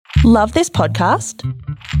Love this podcast?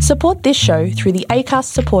 Support this show through the Acast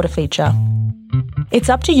supporter feature. It's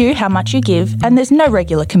up to you how much you give, and there's no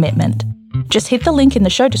regular commitment. Just hit the link in the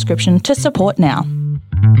show description to support now.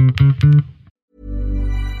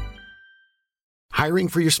 Hiring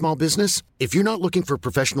for your small business? If you're not looking for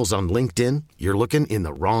professionals on LinkedIn, you're looking in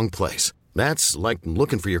the wrong place. That's like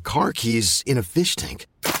looking for your car keys in a fish tank.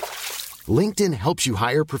 LinkedIn helps you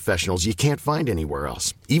hire professionals you can't find anywhere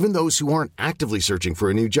else, even those who aren't actively searching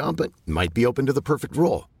for a new job but might be open to the perfect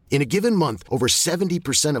role. In a given month, over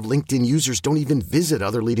 70% of LinkedIn users don't even visit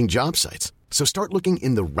other leading job sites. So start looking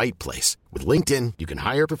in the right place. With LinkedIn, you can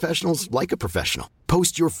hire professionals like a professional.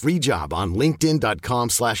 Post your free job on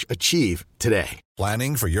linkedin.com/achieve today.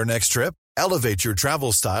 Planning for your next trip? Elevate your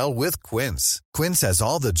travel style with Quince. Quince has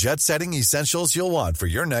all the jet-setting essentials you'll want for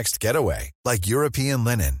your next getaway, like European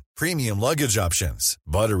linen, premium luggage options,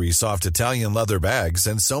 buttery soft Italian leather bags,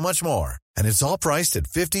 and so much more. And it's all priced at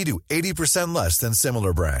 50 to 80% less than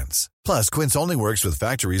similar brands. Plus, Quince only works with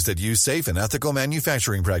factories that use safe and ethical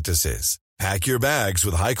manufacturing practices. Pack your bags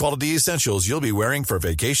with high-quality essentials you'll be wearing for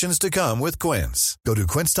vacations to come with Quince. Go to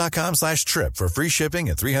quince.com/trip for free shipping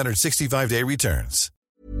and 365-day returns.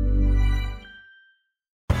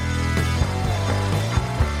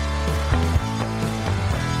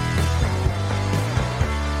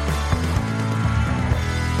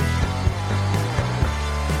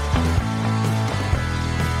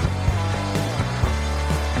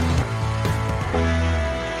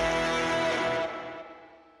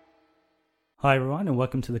 Hi everyone, and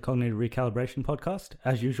welcome to the Cognitive Recalibration Podcast.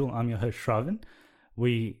 As usual, I'm your host Shravan.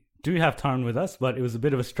 We do have Taran with us, but it was a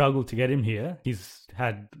bit of a struggle to get him here. He's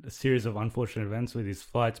had a series of unfortunate events with his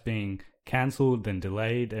flights being cancelled, then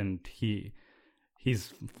delayed, and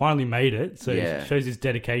he's finally made it, so It shows his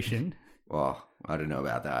dedication. Well, I don't know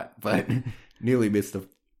about that, but nearly missed the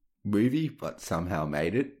movie, but somehow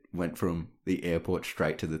made it. Went from the airport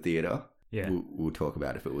straight to the theatre. Yeah. We'll talk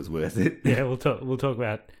about if it was worth it. Yeah, we'll talk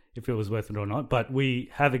about if it was worth it or not. But we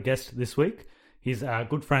have a guest this week. He's our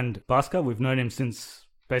good friend Bhaskar. We've known him since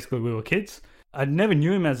basically we were kids. I never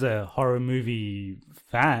knew him as a horror movie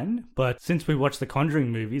fan, but since we watched the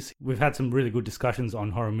Conjuring movies, we've had some really good discussions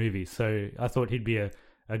on horror movies. So I thought he'd be a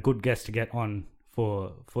good guest to get on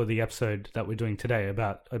for the episode that we're doing today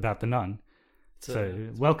about The Nun.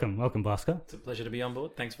 Welcome Bhaskar. It's a pleasure to be on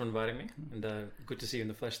board. Thanks for inviting me, and good to see you in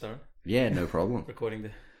the flesh, Taran. Yeah, no problem. Recording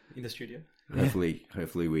in the studio.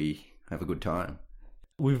 Hopefully we have a good time.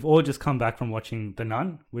 We've all just come back from watching The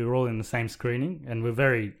Nun. We were all in the same screening, and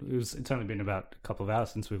it's only been about a couple of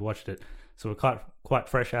hours since we've watched it, so we're quite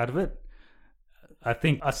fresh out of it. I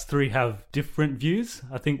think us three have different views.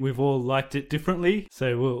 I think we've all liked it differently,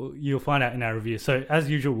 so you'll find out in our review. So as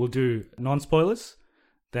usual, we'll do non-spoilers,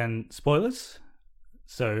 then spoilers.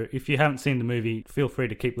 So if you haven't seen the movie, feel free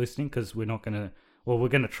to keep listening, because we're going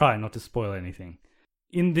to try not to spoil anything.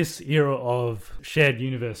 In this era of shared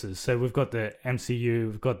universes, so we've got the MCU,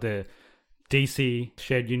 we've got the DC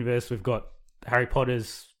shared universe, we've got Harry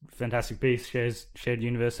Potter's Fantastic Beasts shared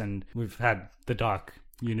universe, and we've had the Dark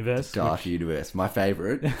Universe. Universe, my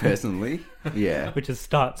favourite, personally. Yeah. Which is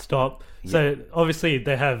start, stop. Yeah. So obviously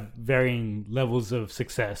they have varying levels of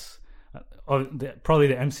success. Probably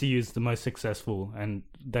the MCU is the most successful, and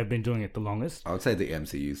they've been doing it the longest. I would say the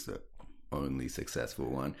MCU is the only successful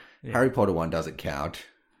one. Yeah. Harry Potter one doesn't count,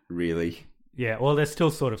 really. Yeah, well, they're still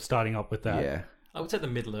sort of starting up with that. Yeah. I would say the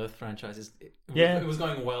Middle-earth franchise it was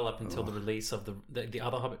going well up until the release of the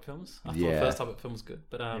other Hobbit films. I thought the first Hobbit film was good,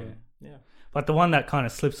 but yeah. But the one that kind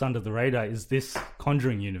of slips under the radar is this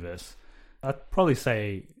Conjuring universe. I'd probably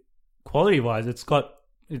say quality-wise, it's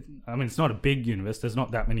not a big universe. There's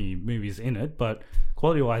not that many movies in it, but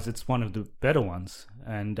quality-wise, it's one of the better ones.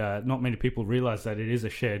 And not many people realize that it is a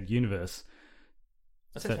shared universe.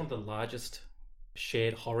 I'd say it's one of the largest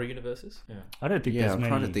shared horror universes. Yeah. I don't think there's many. I'm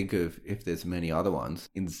trying to think of if there's many other ones.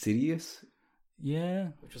 Insidious? Yeah.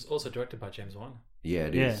 Which was also directed by James Wan. Yeah,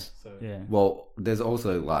 it is. So. Yeah. Well, there's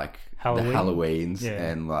also like Halloween. The Halloweens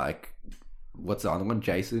and like, what's the other one?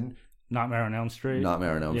 Jason? Nightmare on Elm Street.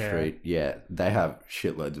 Street. Yeah, they have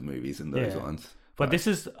shitloads of movies in those ones. But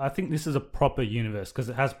I think this is a proper universe because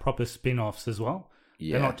it has proper spin-offs as well.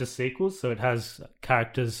 Yeah. They're not just sequels, so it has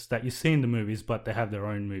characters that you see in the movies, but they have their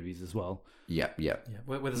own movies as well. Yeah.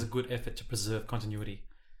 Where there's a good effort to preserve continuity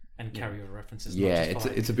and carry over references. Yeah,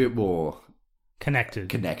 it's a bit more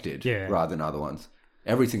connected, rather than other ones.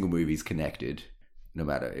 Every single movie's connected, no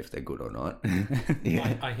matter if they're good or not.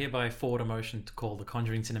 Yeah. I hereby forward a motion to call the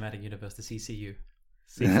Conjuring Cinematic Universe the CCU.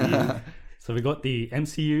 So we got the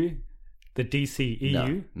MCU, the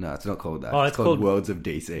DCEU. No, it's not called that. Oh, it's called Worlds of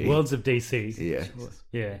DC. Worlds of DC. Yeah.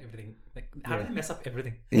 Yeah. Everything. Like, how do they mess up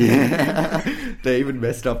everything? Yeah. They even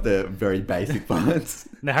messed up the very basic parts.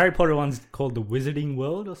 The Harry Potter one's called the Wizarding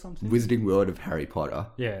World or something? Wizarding World of Harry Potter.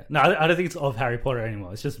 Yeah. No, I don't think it's of Harry Potter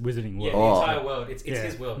anymore. It's just Wizarding World. Yeah, the entire world. It's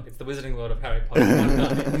his world. It's the Wizarding World of Harry Potter.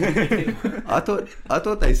 I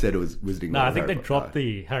thought they said it was Wizarding World. No, I think they dropped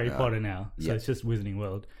the Harry Potter now. So it's just Wizarding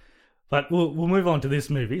World. But we'll move on to this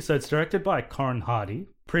movie. So it's directed by Corin Hardy.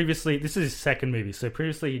 Previously, this is his second movie. So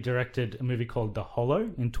previously he directed a movie called The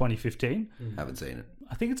Hollow in 2015. Haven't seen it.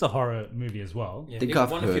 I think it's a horror movie as well. Yeah, I think it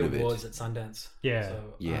I've won heard a few of it. awards at Sundance. Yeah.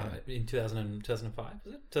 So, in 2005,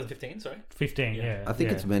 was it? 2015, sorry. 15, yeah. I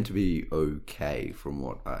think it's meant to be okay from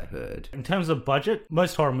what I heard. In terms of budget,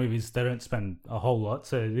 most horror movies, they don't spend a whole lot.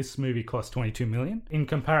 So this movie cost $22 million. In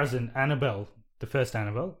comparison, Annabelle, the first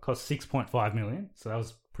Annabelle, cost $6.5 million. So that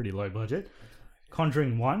was pretty low budget.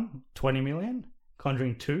 Conjuring 1, $20 million.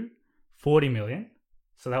 Conjuring 2, $40 million.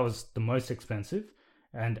 So that was the most expensive.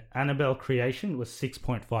 And Annabelle Creation was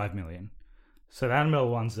 $6.5 million. So the Annabelle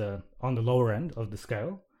ones are on the lower end of the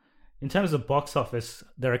scale. In terms of box office,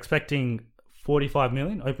 they're expecting $45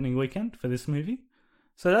 million opening weekend for this movie.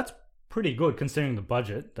 So that's pretty good considering the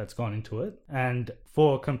budget that's gone into it. And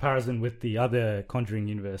for comparison with the other Conjuring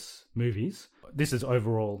Universe movies, this is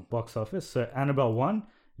overall box office. So Annabelle 1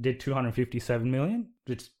 did $257 million,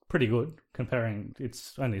 which is pretty good comparing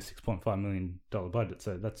it's only a $6.5 million budget,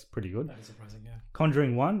 so that's pretty good. That is surprising, yeah.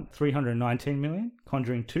 Conjuring 1, $319 million.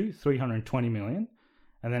 Conjuring 2, $320 million.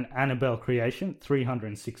 And then Annabelle Creation,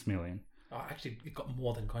 $306 million. Oh, actually, it got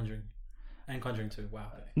more than Conjuring. And Conjuring 2,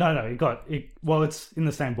 wow. No, it's in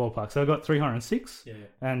the same ballpark. So it got 306, yeah.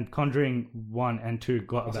 And Conjuring 1 and 2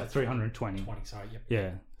 got about 320. 20, sorry, yep.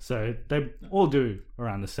 Yeah, so they all do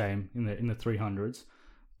around the same in the 300s.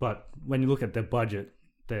 But when you look at their budget,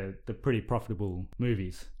 they're pretty profitable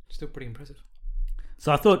movies. Still pretty impressive.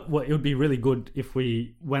 So I thought it would be really good if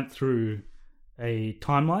we went through a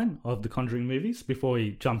timeline of the Conjuring movies before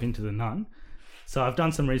we jump into The Nun. So I've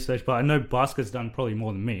done some research, but I know Bhaskar's done probably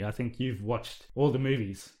more than me. I think you've watched all the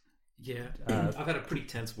movies. Yeah, I've had a pretty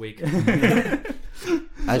tense week.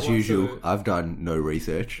 As usual, I've done no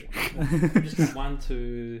research. Just 1,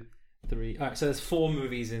 2, 3. All right, so there's 4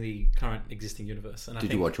 movies in the current existing universe. And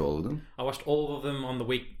Did you watch all of them? I watched all of them on the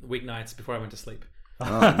weeknights before I went to sleep.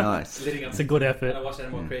 Oh, nice. It's a good effort. And I watched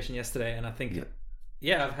Animal Creation yesterday, and I think,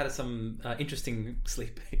 I've had some interesting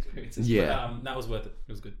sleep experiences. Yeah. But, that was worth it.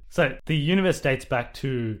 It was good. So the universe dates back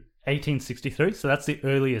to 1863. So that's the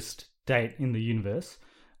earliest date in the universe.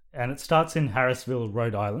 And it starts in Harrisville,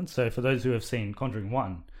 Rhode Island. So for those who have seen Conjuring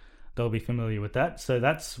 1, they'll be familiar with that. So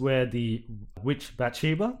that's where the witch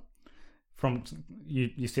Bathsheba, from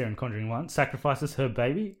you see her in Conjuring 1, sacrifices her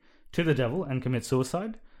baby to the devil and commits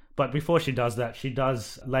suicide. But before she does that, she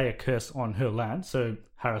does lay a curse on her land, so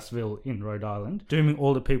Harrisville in Rhode Island, dooming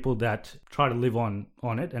all the people that try to live on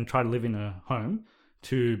it and try to live in her home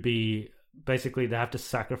to be, basically they have to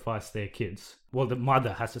sacrifice their kids. Well, the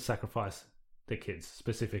mother has to sacrifice their kids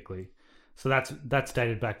specifically. So that's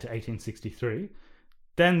dated back to 1863.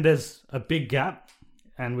 Then there's a big gap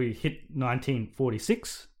and we hit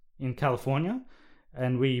 1946 in California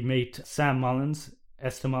and we meet Sam Mullins,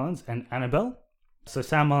 Esther Mullins and Annabelle. So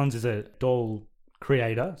Sam Mullins is a doll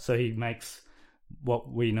creator. So he makes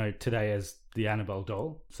what we know today as the Annabelle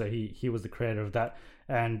doll. So he was the creator of that.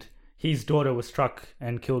 And his daughter was struck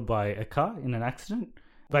and killed by a car in an accident.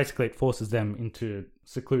 Basically, it forces them into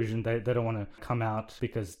seclusion. They don't want to come out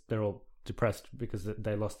because they're all depressed because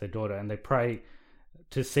they lost their daughter. And they pray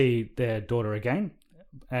to see their daughter again.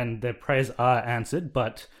 And their prayers are answered,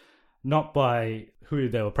 but not by who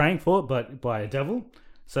they were praying for, but by a devil.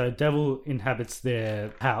 So a devil inhabits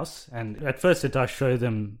their house. And at first it does show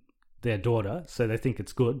them their daughter, so they think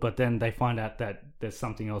it's good. But then they find out that there's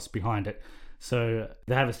something else behind it. So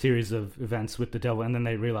they have a series of events with the devil, and then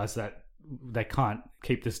they realize that they can't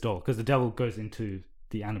keep this doll because the devil goes into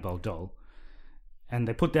the Annabelle doll. And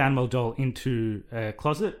they put the Annabelle doll into a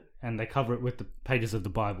closet and they cover it with the pages of the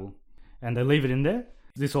Bible. And they leave it in there.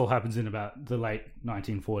 This all happens in about the late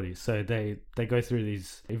 1940s. So they go through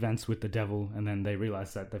these events with the devil and then they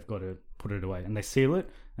realize that they've got to put it away. And they seal it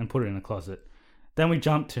and put it in a closet. Then we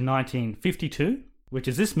jump to 1952, which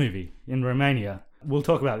is this movie in Romania. We'll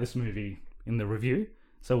talk about this movie in the review,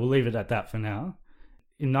 so we'll leave it at that for now.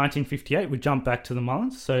 In 1958, we jump back to the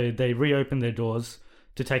Mullins. So they reopen their doors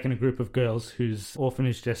to take in a group of girls whose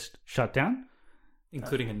orphanage just shut down.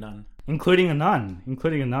 Including a nun. Including a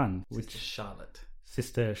nun.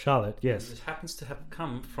 Sister Charlotte, yes. Which happens to have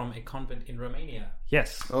come from a convent in Romania.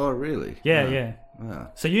 Yes. Oh, really? Yeah.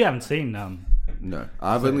 Wow. So you haven't seen... No.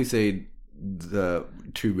 I've only seen the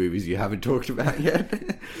 2 movies you haven't talked about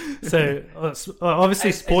yet. So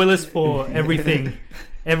obviously spoilers for everything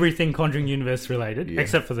Conjuring universe related,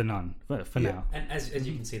 except for The Nun for now. And as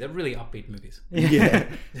you can see, they're really upbeat movies. Yeah.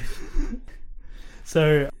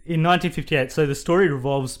 So in 1958, so the story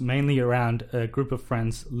revolves mainly around a group of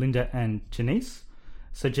friends, Linda and Janice.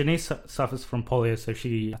 So Janice suffers from polio, so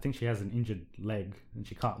I think she has an injured leg and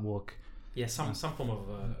she can't walk. Yeah, some form of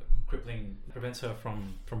crippling prevents her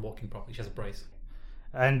from walking properly. She has a brace.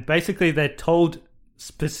 And basically they're told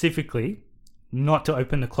specifically not to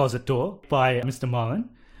open the closet door by Mr. Mullen,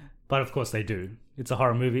 but of course they do. It's a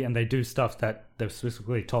horror movie and they do stuff that they're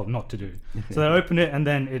specifically told not to do. So they open it and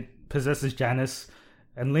then it possesses Janice,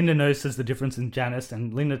 and Linda notices the difference in Janice,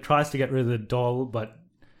 and Linda tries to get rid of the doll, but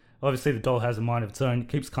obviously the doll has a mind of its own. It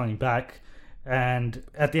keeps coming back, and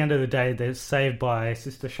at the end of the day they're saved by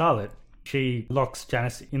Sister Charlotte. She locks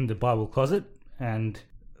Janice in the Bible closet, and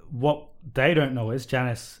what they don't know is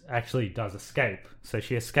Janice actually does escape. So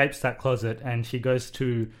she escapes that closet and she goes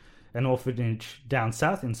to an orphanage down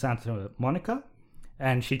south in Santa Monica,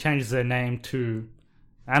 and she changes her name to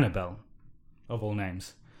Annabelle, of all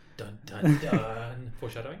names. Dun dun dun.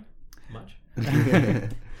 Foreshadowing? Much?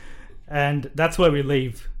 And that's where we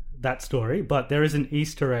leave that story. But there is an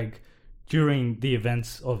Easter egg during the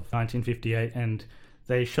events of 1958, and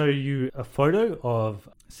they show you a photo of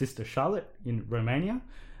Sister Charlotte in Romania,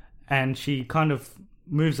 and she kind of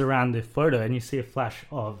moves around the photo, and you see a flash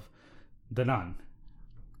of the nun,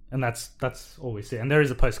 and that's all we see. And there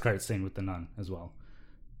is a post-credit scene with the nun as well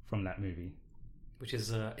from that movie. Which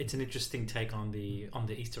is it's an interesting take on the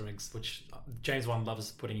Easter eggs, which James Wan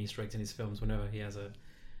loves putting Easter eggs in his films whenever he has a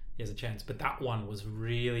chance. But that one was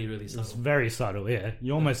really, really subtle. It's very subtle, yeah.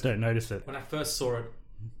 You almost don't notice it. When I first saw it,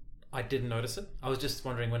 I didn't notice it. I was just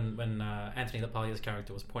wondering when Anthony LaPaglia's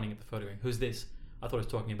character was pointing at the photo, going, "Who's this?" I thought he was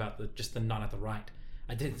talking about just the nun at the right.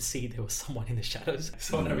 I didn't see there was someone in the shadows.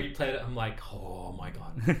 So when I replayed it, I'm like, "Oh my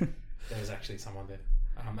god, there was actually someone there."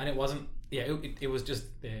 And it wasn't. Yeah, it was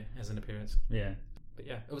just there as an appearance. Yeah. But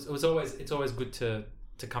yeah, it's always good to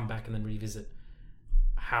come back and then revisit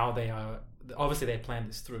how they are. Obviously, they planned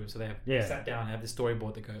this through, so they have sat down and have this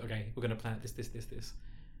storyboard that go, okay, we're going to plan this. So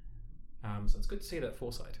it's good to see that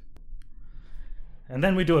foresight. And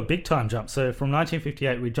then we do a big time jump. So from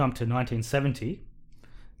 1958, we jump to 1970.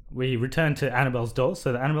 We return to Annabelle's doll.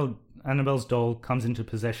 So the Annabelle's doll comes into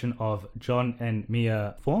possession of John and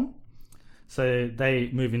Mia Thorne. So they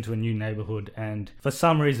move into a new neighborhood, and for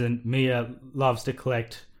some reason, Mia loves to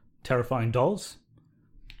collect terrifying dolls.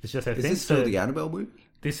 It's just her thing. Is this still the Annabelle movie?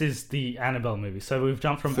 This is the Annabelle movie. So we've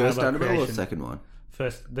jumped from first Annabelle creation. or second one?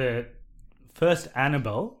 The first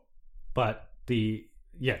Annabelle, but the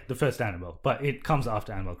first Annabelle, but it comes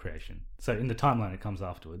after Annabelle creation. So in the timeline, it comes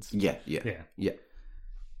afterwards. Yeah.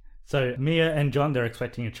 So Mia and John, they're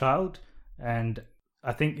expecting a child, and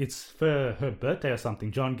I think it's for her birthday or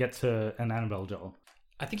something. John gets her an Annabelle doll.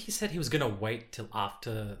 I think he said he was going to wait till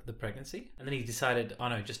after the pregnancy, and then he decided, oh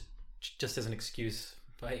no, just as an excuse,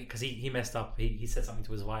 because he messed up. He said something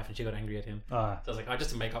to his wife, and she got angry at him. So I was like, just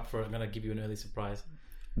to make up for it, I'm going to give you an early surprise.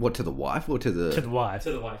 What, to the wife or to the... To the wife.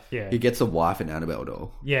 To the wife. Yeah. He gets a wife an Annabelle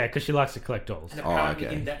doll. Yeah, because she likes to collect dolls. And apparently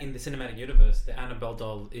in the cinematic universe, the Annabelle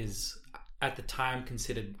doll is, at the time,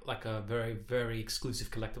 considered like a very, very exclusive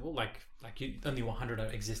collectible. Like only 100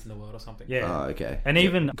 exist in the world or something. Yeah. Oh, okay. And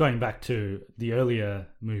even going back to the earlier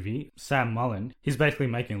movie, Sam Mullen, he's basically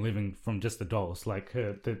making a living from just the dolls. Like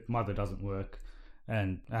the mother doesn't work,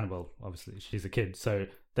 and Annabelle, obviously, she's a kid, so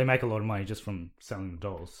they make a lot of money just from selling the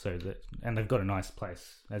dolls. And they've got a nice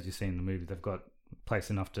place, as you see in the movie. They've got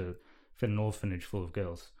place enough to fit an orphanage full of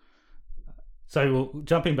girls. So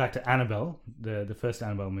jumping back to Annabelle, the first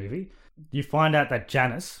Annabelle movie, you find out that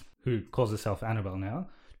Janice, who calls herself Annabelle now,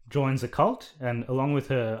 joins a cult, and along with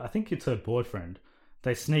her, I think it's her boyfriend,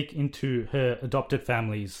 they sneak into her adopted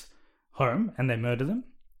family's home and they murder them.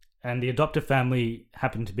 And the adopted family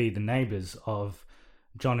happen to be the neighbors of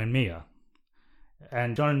John and Mia.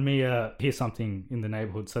 And John and Mia hear something in the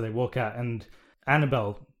neighborhood, so they walk out, and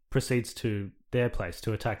Annabelle proceeds to their place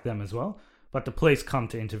to attack them as well. But the police come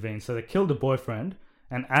to intervene, so they kill the boyfriend,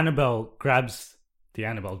 and Annabelle grabs the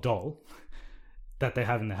Annabelle doll that they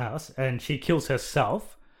have in the house, and she kills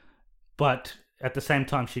herself, but at the same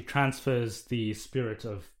time she transfers the spirit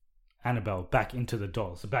of Annabelle back into the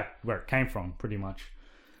doll, so back where it came from, pretty much.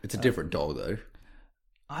 It's a different doll, though.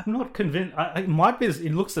 I'm not convinced. It might be.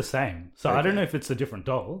 It looks the same. So okay. I don't know if it's a different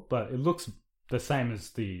doll, but it looks the same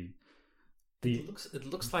as the. It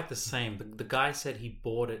looks like the same. The guy said he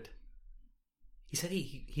bought it. He said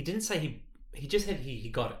he didn't say he just said he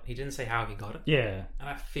got it. He didn't say how he got it. Yeah. And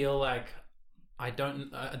I feel like I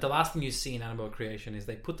don't. The last thing you see in Annabelle creation is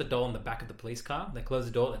they put the doll in the back of the police car. They close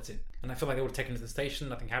the door. That's it. And I feel like they would have taken it to the station.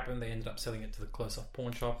 Nothing happened. They ended up selling it to the close-up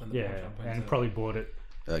pawn shop. And the pawn shop went and to- probably bought it.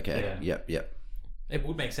 Okay. Yeah. Yep. It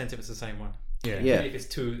would make sense if it's the same one. Yeah. Yeah. Maybe if it's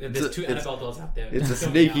two. There's two Annabelle dolls out there. It's a Fill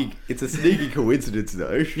me sneaky. out. It's a sneaky coincidence,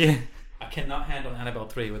 though. Yeah. I cannot handle Annabelle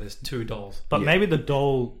 3 where there's two dolls. But Yeah. maybe the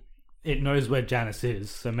doll, it knows where Janice is,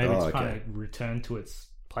 so maybe it's Oh, trying okay. to return to its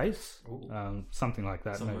place. Ooh. Something like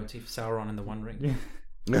that. Some maybe. motif Sauron in the One Ring.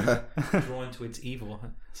 Yeah. Drawn to its evil.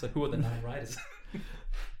 So who are the Nine Riders?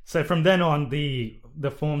 So from then on, the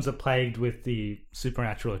forms are plagued with the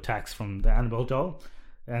supernatural attacks from the Annabelle doll,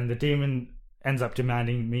 and the demon ends up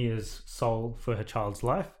demanding Mia's soul for her child's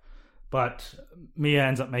life. But Mia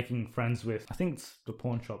ends up making friends with, I think it's the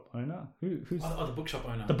pawn shop owner. Who's The bookshop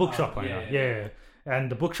owner. the bookshop owner? Yeah.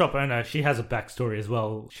 And the bookshop owner, she has a backstory as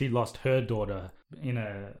well. She lost her daughter in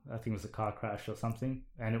I think it was a car crash or something,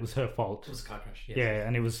 and it was her fault. It was a car crash. Yes. Yeah,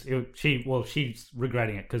 and she's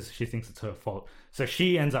regretting it because she thinks it's her fault. So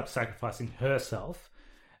she ends up sacrificing herself,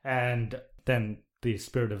 and then the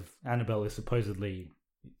spirit of Annabelle is supposedly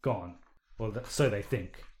gone. Well, so they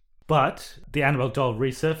think. But the Annabelle doll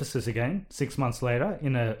resurfaces again 6 months later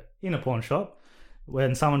in a pawn shop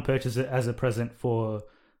when someone purchases it as a present for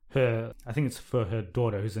her. I think it's for her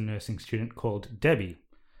daughter, who's a nursing student called Debbie.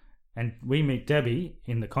 And we meet Debbie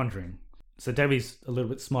in The Conjuring. So Debbie's a little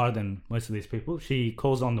bit smarter than most of these people. She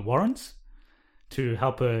calls on the Warrens to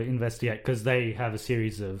help her investigate because they have a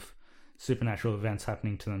series of supernatural events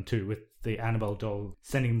happening to them too, with the Annabelle doll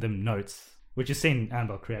sending them notes, which is seen in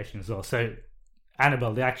Annabelle creation as well. So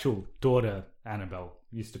Annabelle, the actual daughter Annabelle,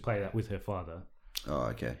 used to play that with her father. Oh,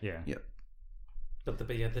 okay. Yeah. Yep. But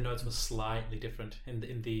the notes were slightly different. In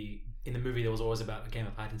the movie, there was always about a game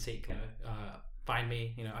of hide and seek. Find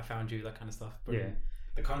me, I found you, that kind of stuff. But Yeah. in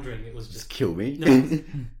The Conjuring, it was Just just. kill me. No, I think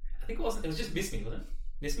it wasn't. It was just miss me, wasn't it?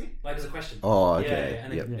 Miss me? Like, it was a question. Oh, okay. Yeah.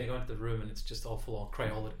 And then Yep. they go into the room and it's just all full on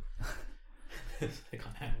Crayola. They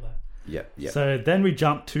can't handle that. Yep. So then we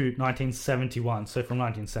jump to 1971. So from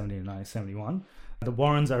 1970 to 1971, the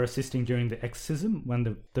Warrens are assisting during the exorcism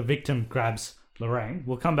when the victim grabs Lorraine.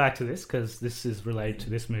 We'll come back to this because this is related to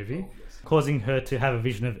this movie, causing her to have a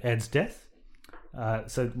vision of Ed's death.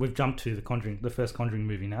 So we've jumped to the first Conjuring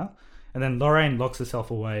movie now. And then Lorraine locks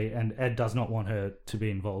herself away, and Ed does not want her to be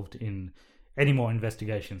involved in any more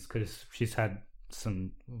investigations because she's had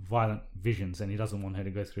some violent visions and he doesn't want her to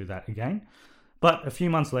go through that again. But a few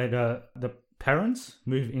months later, the parents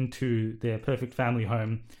move into their perfect family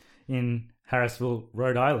home in Harrisville,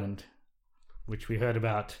 Rhode Island, which we heard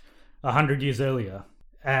about 100 years earlier.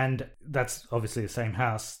 And that's obviously the same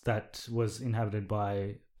house that was inhabited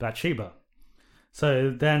by Bathsheba. So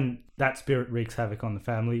then that spirit wreaks havoc on the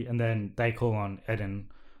family, and then they call on Ed and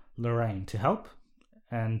Lorraine to help.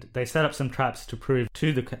 And they set up some traps to prove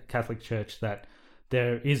to the Catholic Church that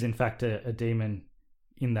there is, in fact, a demon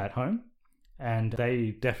in that home. And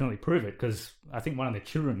they definitely prove it, because I think one of the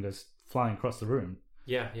children goes flying across the room.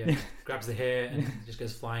 Yeah. Grabs the hair and just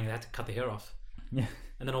goes flying. They had to cut the hair off. Yeah.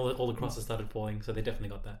 And then all the crosses started falling, so they definitely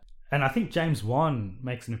got that. And I think James Wan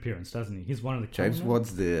makes an appearance, doesn't he? He's one of the James children.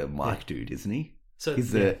 Wan's the mic dude, isn't he? So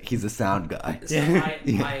He's a sound guy. So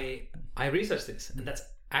I researched this, and that's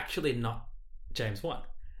actually not James Wan.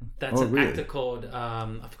 That's Oh, an really? actor called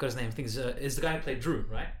I forgot his name. I think is the guy who played Drew,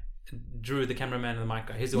 right? Drew, the cameraman and the mic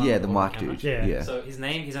guy. He's the one. Yeah, with the all mic camera. dude. Yeah. So he's an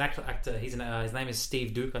actual actor. His name is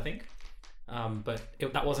Steve Duke, I think. But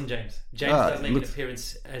that wasn't James. James does make an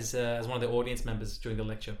appearance as one of the audience members during the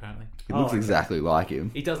lecture. Apparently, He looks exactly like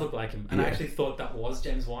him. he does look like him, and I Yeah. actually thought that was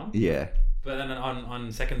James Wan. Yeah, But then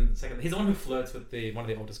on second, he's the one who flirts with one of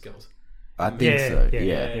the oldest girls. I think Yeah, so.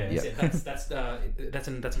 yeah, Yeah. That's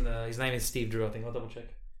his name is Steve Drew, I think. I'll double check.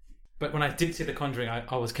 But when I did see The Conjuring,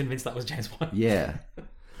 I was convinced that was James Wan. Yeah.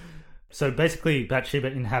 So basically,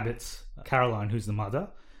 Bathsheba inhabits Caroline, who's the mother,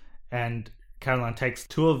 and Caroline takes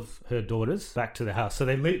two of her daughters back to the house. So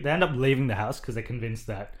they end up leaving the house because they're convinced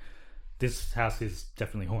that this house is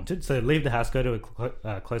definitely haunted. So they leave the house, go to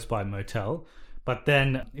a close by motel, but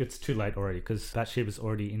then it's too late already because Bathsheba's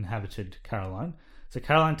already inhabited Caroline. So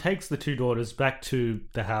Caroline takes the two daughters back to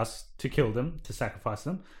the house to kill them, to sacrifice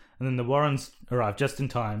them, and then the Warrens arrive just in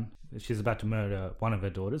time. She's about to murder one of her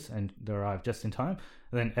daughters, and they arrive just in time.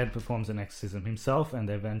 And then Ed performs an exorcism himself, and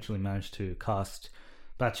they eventually manage to cast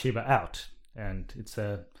Bathsheba out. And it's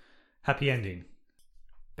a happy ending.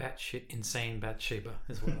 Batshit insane Bathsheba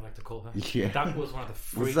is what I like to call her. Yeah. That was one of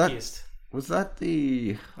the Was that- freakiest. Was that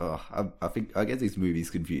the? Oh, I get these movies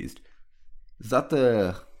confused. Is that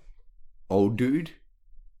the old dude?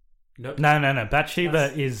 Nope. No. Bathsheba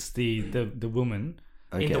That's- is the woman.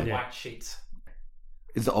 Okay. In the Yeah. white sheets.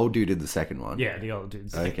 Is the old dude in the second one? Yeah, the old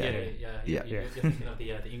dudes. Okay. Yeah. Yeah. You're thinking of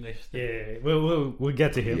the English. Yeah, we'll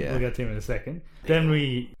get to him. Yeah. We'll get to him in a second. Then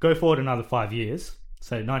we go forward another 5 years.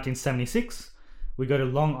 So 1976, we go to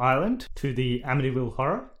Long Island to the Amityville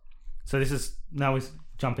Horror. So this is now we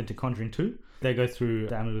jump into Conjuring 2. They go through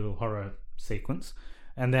the Amityville Horror sequence,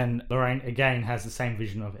 and then Lorraine again has the same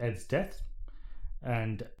vision of Ed's death,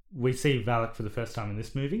 and we see Valak for the first time in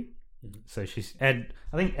this movie. So she's Ed.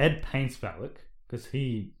 I think Ed paints Valak because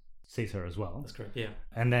he sees her as well. That's correct. Yeah.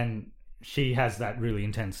 And then she has that really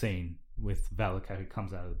intense scene with Valak how she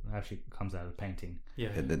comes out of the painting. Yeah.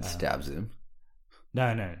 And then stabs him.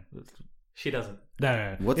 No. She doesn't.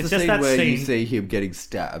 No. What's It's the just scene that where you scene. see him getting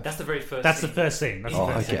stabbed? That's the very first. That's scene. the first scene. That's Oh,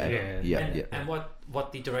 the first okay. scene. Yeah. And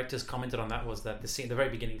what the directors commented on that was that the very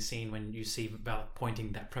beginning scene when you see Valak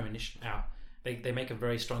pointing that premonition out, they make a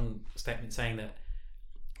very strong statement saying that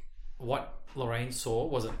what Lorraine saw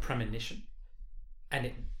was a premonition, and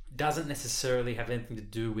it doesn't necessarily have anything to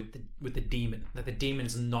do with the demon. That the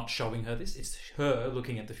demon's not showing her this; it's her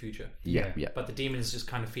looking at the future. Yeah. But the demon is just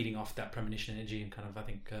kind of feeding off that premonition energy and kind of, I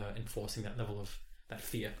think, enforcing that level of that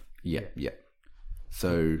fear. Yeah.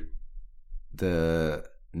 So the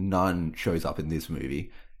nun shows up in this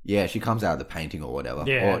movie. Yeah, she comes out of the painting or whatever.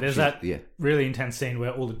 Yeah, Or there's she- that Yeah. really intense scene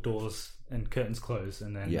where all the doors and curtains close,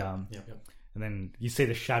 and then Yeah. and then you see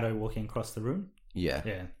the shadow walking across the room. Yeah.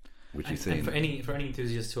 Yeah, Which you And see. for any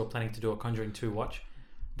enthusiasts who are planning to do a Conjuring 2 watch,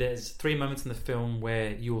 there's 3 moments in the film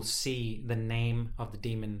where you'll see the name of the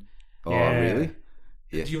demon. Oh, Yeah. really?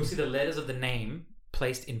 Yeah. You'll see the letters of the name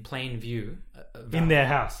placed in plain view in their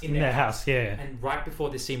house. In In their their house. Yeah. and right before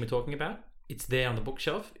this scene we're talking about, it's there on the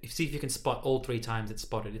bookshelf. See if you can spot all 3 times it's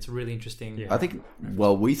spotted. It's really interesting. Yeah. I think,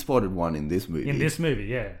 well, we spotted one in this movie. In this movie,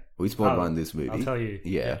 yeah. We spotted I'll- one in this movie. I'll tell you.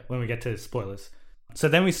 Yeah. When we get to spoilers. So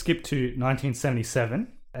then we skip to 1977,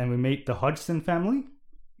 and we meet the Hodgson family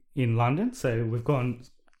in London. So we've gone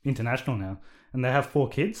international now, and they have 4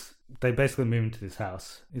 kids. They basically move into this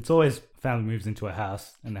house. It's always family moves into a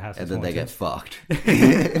house, and the house And is then they haunted. get fucked.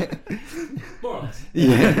 More or less.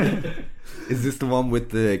 Yeah. Is this the one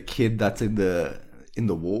with the kid that's in the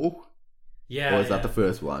wall? Yeah. Or is that yeah. the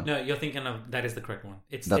first one? No, you're thinking of that is the correct one.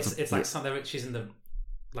 It's That's it's a- like yeah. something. She's in the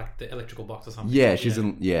electrical box or something. Yeah, she's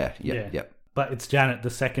in. Yeah. But it's Janet, the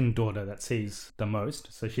second daughter, that sees the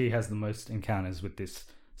most. So she has the most encounters with this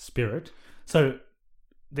spirit. So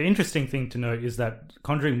the interesting thing to note is that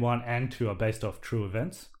Conjuring 1 and 2 are based off true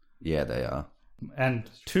events. Yeah, they are. And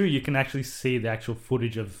 2, you can actually see the actual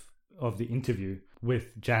footage of the interview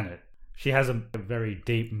with Janet. She has a very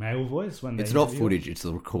deep male voice when they It's not interview her. footage, it's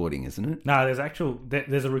a recording, isn't it? No, there's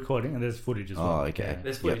a recording and there's footage as well. Oh, okay.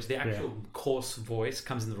 There's footage. The actual coarse voice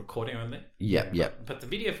comes in the recording only. Yep. But the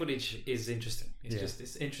video footage is interesting. It's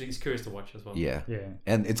interesting. It's curious to watch as well. Yeah. Yeah.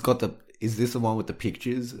 And it's got the. Is this the one with the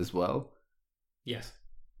pictures as well? Yes.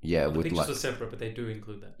 Yeah, The with pictures like. are separate, but they do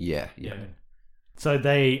include that. Yeah. So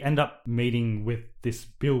they end up meeting with this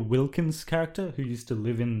Bill Wilkins character who used to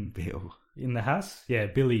live in Bill. the house. Yeah,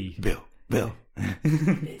 Billy. Bill.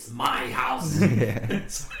 It's my house. Yeah.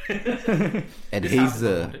 And he's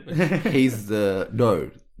the. No,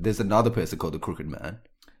 there's another person called the Crooked Man.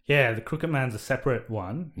 Yeah, the Crooked Man's a separate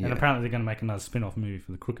one, Yeah. and apparently they're going to make another spin-off movie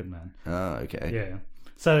for the Crooked Man. Oh, okay. Yeah.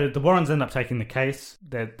 So the Warrens end up taking the case.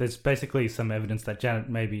 There's basically some evidence that Janet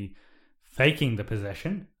may be faking the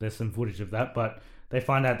possession. There's some footage of that, but they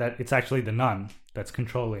find out that it's actually the nun that's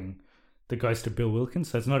controlling the ghost of Bill Wilkins.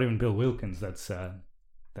 So it's not even Bill Wilkins that's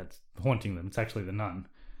haunting them. It's actually the nun.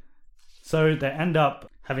 So they end up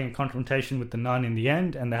having a confrontation with the nun in the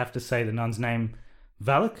end, and they have to say the nun's name,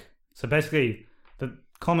 Valak. So basically, the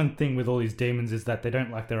common thing with all these demons is that they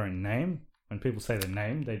don't like their own name. When people say their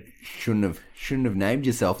name, they Shouldn't have named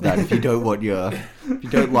yourself that if you don't want if you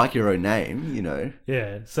don't like your own name, you know.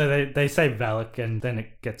 yeah. So they say Valak, and then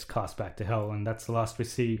it gets cast back to hell, and that's the last we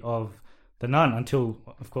see of the nun until,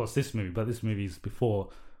 of course, this movie. But this movie is before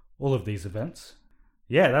all of these events.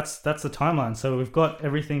 Yeah, that's the timeline. So we've got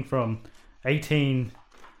everything from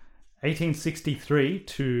 1863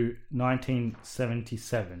 to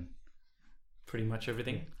 1977. Pretty much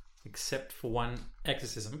everything, except for one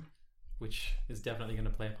exorcism, which is definitely going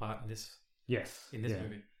to play a part in this Yes.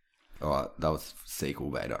 movie. Oh, that was sequel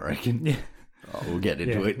bait, I reckon. Yeah. Oh, we'll get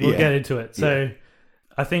into it. We'll yeah. get into it. So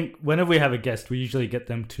I think whenever we have a guest, we usually get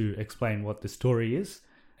them to explain what the story is.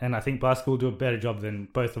 And I think Basketball will do a better job than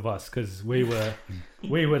both of us because we were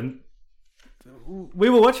watching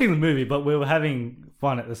the movie, but we were having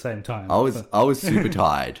fun at the same time. I was super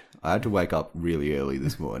tired. I had to wake up really early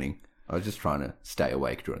this morning. I was just trying to stay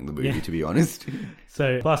awake during the movie, Yeah. to be honest.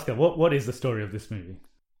 So, Basketball, what is the story of this movie?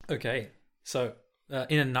 Okay, so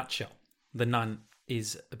in a nutshell, the nun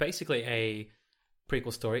is basically a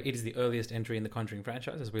prequel story. It is the earliest entry in the Conjuring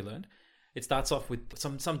franchise, as we learned. It starts off with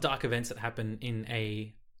some dark events that happen in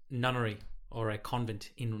a nunnery or a convent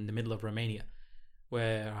in the middle of Romania,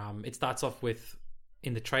 where it starts off with,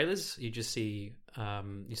 in the trailers, you just see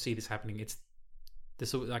this happening. It's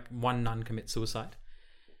this, like, one nun commits suicide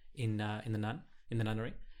in the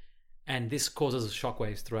nunnery, and this causes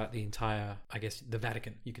shockwaves throughout the entire, I guess, the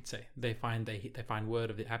Vatican, you could say. They find word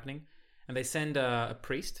of it happening, and they send a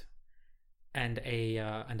priest and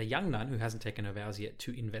a young nun who hasn't taken her vows yet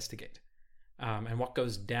to investigate. And what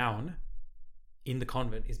goes down in the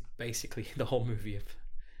convent is basically the whole movie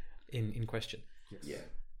in question. Yeah.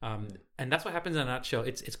 And that's what happens in a nutshell.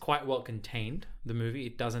 It's quite well contained, the movie.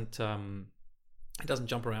 It doesn't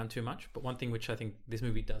jump around too much. But one thing which I think this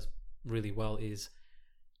movie does really well is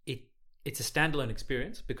it's a standalone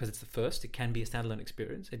experience, because it's the first. It can be a standalone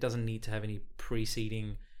experience. It doesn't need to have any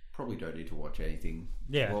preceding. Probably don't need to watch anything.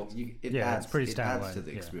 Yeah. Well, it's pretty it adds standalone, to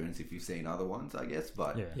the yeah. experience if you've seen other ones, I guess.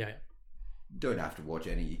 But Yeah. don't have to watch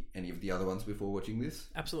any of the other ones before watching this.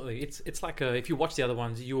 Absolutely. It's like if you watch the other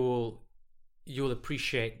ones, you'll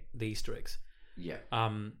appreciate the Easter eggs. Yeah.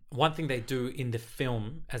 One thing they do in the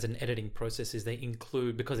film as an editing process is they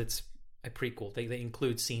include, because it's a prequel, they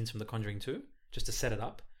include scenes from The Conjuring 2 just to set it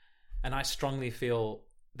up. And I strongly feel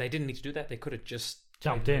they didn't need to do that. They could have just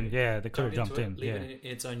Jumped in. Yeah, they could have jumped jumped into it, in. leave Yeah. it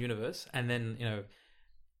in its own universe, and then,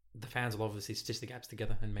 the fans will obviously stitch the gaps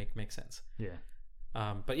together and make sense. Yeah.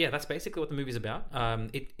 But yeah, that's basically what the movie's about.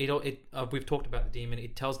 We've talked about the demon.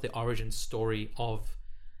 It tells the origin story of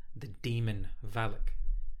the demon Valak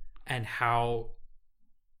and how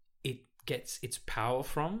it gets its power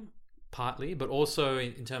from, partly, but also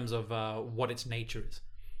in terms of what its nature is.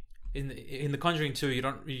 In the Conjuring 2,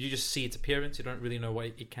 you just see its appearance. You don't really know what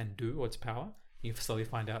it can do or its power. You slowly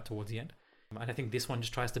find out towards the end. And I think this one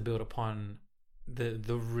just tries to build upon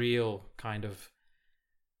the real kind of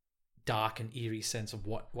dark and eerie sense of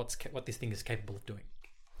what this thing is capable of doing.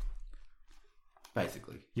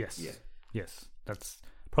 Basically. Yes. Yeah. Yes. That's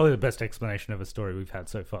probably the best explanation of a story we've had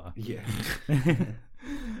so far. Yeah.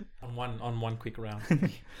 on one quick round.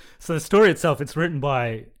 So the story itself, it's written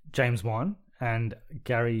by James Wan and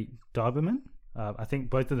Gary Dauberman. I think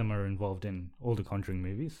both of them are involved in all the Conjuring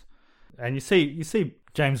movies. And you see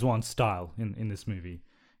James Wan's style in this movie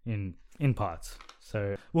in parts.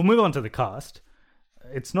 So we'll move on to the cast.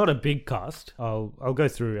 It's not a big cast. I'll go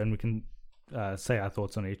through and we can say our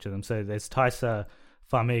thoughts on each of them. So there's Taissa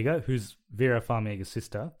Farmiga, who's Vera Farmiga's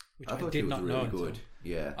sister. Which I I thought did she was not really know good. until...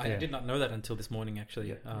 Yeah. I did not know that until this morning, actually.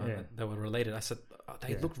 Yeah. They were related. I said,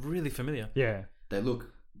 they look really familiar. Yeah. They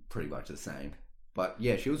look pretty much the same. But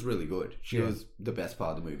yeah, she was really good. She was the best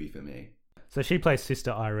part of the movie for me. So she plays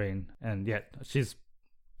Sister Irene, and she's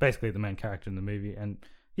basically the main character in the movie. And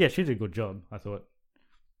yeah, she did a good job, I thought,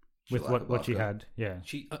 with what she had. Yeah.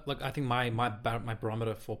 She I think my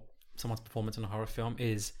barometer for someone's performance in a horror film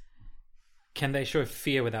is, can they show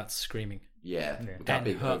fear without screaming? Yeah. Yeah. Without And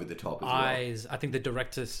being her over the top as eyes. I think the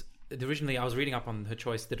directors. Originally, I was reading up on her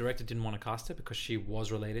choice. The director didn't want to cast her because she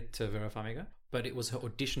was related to Vera Farmiga, but it was her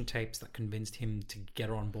audition tapes that convinced him to get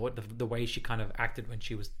her on board. The way she kind of acted when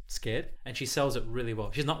she was scared, and she sells it really well.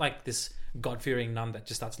 She's not like this God-fearing nun that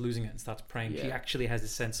just starts losing it and starts praying. Yeah. She actually has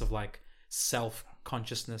this sense of like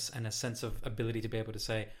self-consciousness and a sense of ability to be able to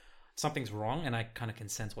say something's wrong, and I kind of can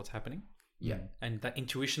sense what's happening. Yeah. And that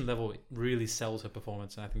intuition level, it really sells her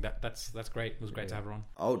performance, and I think that's great. It was great to have her on.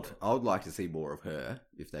 I would like to see more of her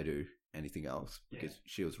if they do anything else, because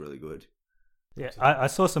she was really good. Yeah, I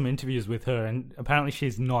saw some interviews with her, and apparently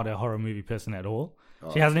she's not a horror movie person at all.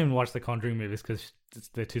 She hasn't even watched the Conjuring movies because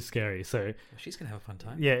they're too scary. So She's gonna have a fun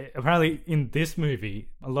time. yeah, apparently in this movie,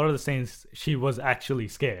 a lot of the scenes she was actually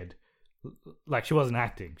scared. Like, she wasn't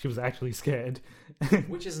acting; she was actually scared.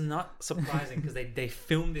 Which is not surprising because they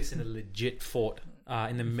filmed this in a legit fort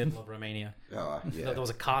in the middle of Romania. Oh, yeah. There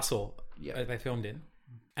was a castle Yeah. they filmed in.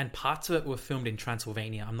 And parts of it were filmed in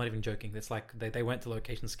Transylvania. I'm not even joking. It's like they went to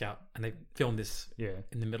Location Scout and they filmed this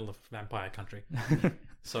in the middle of vampire country.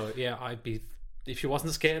 So yeah, if she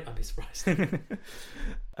wasn't scared, I'd be surprised.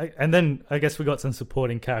 And then I guess we got some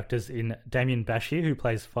supporting characters in Damien Bashir, who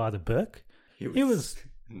plays Father Burke. He was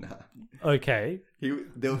nah. okay. He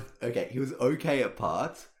was okay at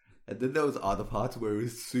parts, and then there was other parts where he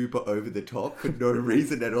was super over the top for no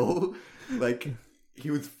reason at all. Like,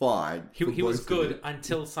 he was fine. He for was most of good it.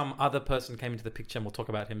 until some other person came into the picture, and we'll talk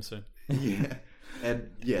about him soon. Yeah, and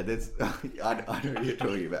yeah, there's I know what you're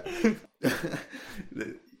talking about.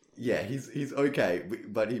 Yeah, he's okay,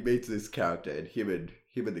 but he meets this character, and him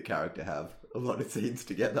and the character have a lot of scenes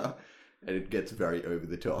together, and it gets very over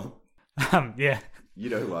the top. Yeah. You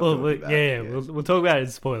know who I'm Well, talking about. yeah. We'll talk about it in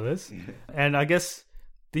spoilers. And I guess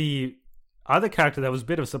the other character that was a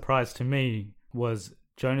bit of a surprise to me was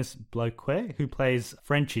Jonas Bloquet, who plays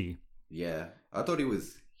Frenchie. Yeah. I thought he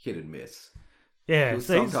was hit and miss. Yeah, He was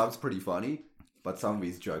so sometimes pretty funny, but some of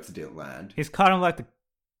his jokes didn't land. he's kind of like the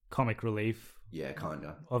comic relief Yeah,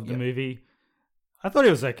 kinda. of the Yep. movie. I thought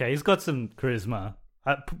he was okay. He's got some charisma,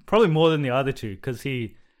 probably more than the other two, because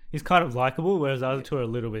he's kind of likable, whereas the other two are a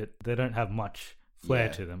little bit. They don't have much flair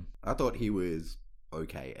Yeah. to them. I thought he was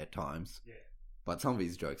okay at times. Yeah. But some of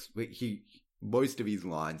his jokes, most of his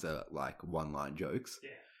lines are like one-line jokes. Yeah.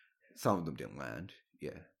 Some of them didn't land.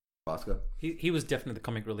 Yeah. Oscar? He was definitely the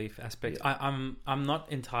comic relief aspect. I'm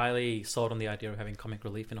not entirely sold on the idea of having comic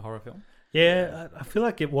relief in a horror film. Yeah, I feel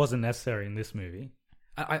like it wasn't necessary in this movie.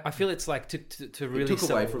 I feel it's like to really It took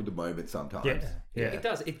sell- away from the moment sometimes. Yeah. It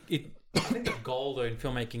does. I think the goal though in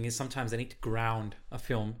filmmaking is sometimes they need to ground a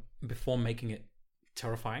film before making it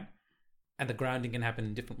terrifying, and the grounding can happen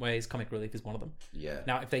in different ways. Comic relief is one of them. Yeah.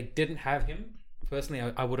 Now, if they didn't have him, personally,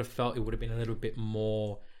 I would have felt it would have been a little bit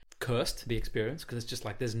more cursed, the experience, because it's just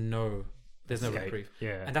like there's no reprieve.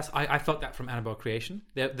 Yeah. And I felt that from Annabelle Creation.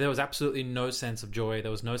 There was absolutely no sense of joy.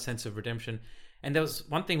 There was no sense of redemption. And there was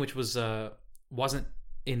one thing which was wasn't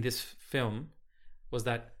in this film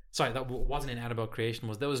that wasn't in Annabelle Creation,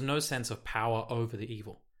 was there was no sense of power over the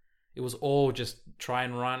evil. It was all just try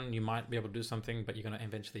and run. You might be able to do something, but you're going to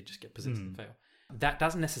eventually just get possessed and fail. That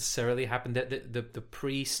doesn't necessarily happen. The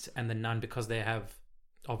priest and the nun, because they have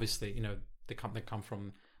obviously, they come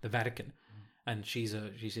from the Vatican, and she's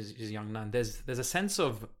a young nun. There's a sense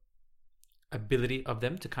of ability of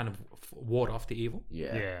them to kind of ward off the evil.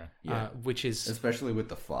 Yeah. Which is Especially with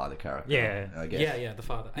the father character. Yeah. I guess. yeah, the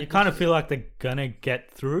father. You kind of feel like they're gonna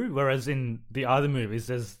get through, whereas in the other movies,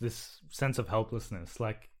 there's this sense of helplessness.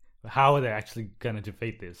 Like, how are they actually gonna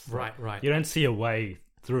defeat this? Right. You don't see a way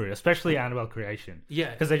through it, especially Annabelle Creation.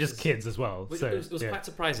 Yeah, because they're just kids as well. It So was quite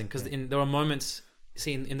surprising because there were moments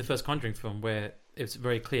seen in the first Conjuring film where it's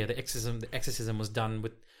very clear the exorcism was done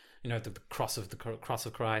with the cross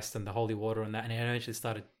of Christ and the holy water and that, and it eventually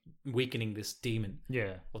started weakening this demon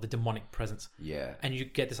or the demonic presence. Yeah. And you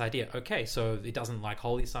get this idea, okay, so it doesn't like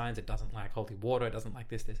holy signs, it doesn't like holy water, it doesn't like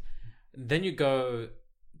this. Then you go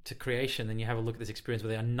to Creation and you have a look at this experience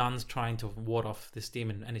where there are nuns trying to ward off this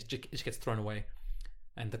demon, and it just gets thrown away,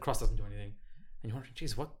 and the cross doesn't do anything, and you're wondering,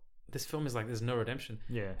 geez, what? This film is like, there's no redemption.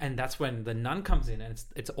 Yeah. And that's when the nun comes in, and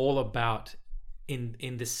it's all about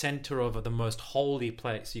in the center of the most holy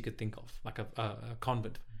place you could think of, like a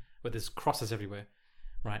convent where there's crosses everywhere,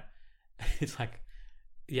 right? It's like,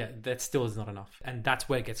 yeah, that still is not enough. And that's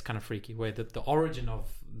where it gets kind of freaky, where the origin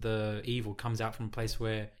of the evil comes out from a place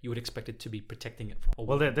where you would expect it to be protecting it from.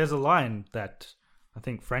 Well, there's a line that I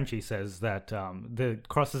think Frenchie says that the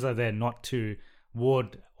crosses are there not to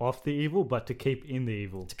ward off the evil, but to keep in the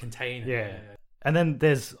evil. To contain it. Yeah. And then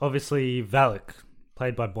there's obviously Valak,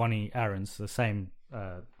 played by Bonnie Aarons, the same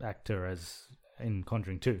actor as in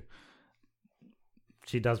Conjuring 2.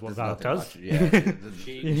 She does what Valak does. Yeah.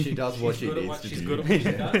 she does what she needs to do. She's good at what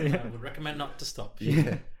she does. I would recommend not to stop.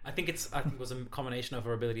 Yeah. I think it was a combination of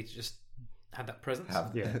her ability to just have that presence.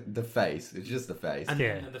 The face. It's just the face.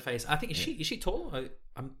 And the face. I think, is she tall?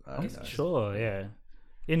 I'm I don't know. Sure, yeah.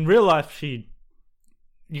 In real life, you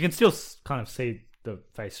can still kind of see the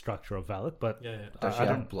face structure of Valak, but Yeah. Does she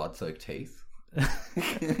have blood-soaked teeth?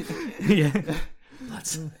 yeah.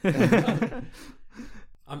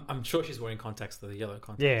 I'm sure she's wearing contacts, though, the yellow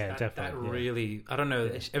contacts. Yeah, That definitely, yeah. really, I don't know,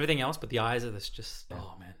 everything else, but the eyes are just,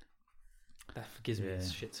 oh man, that gives me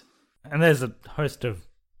this shit. And there's a host of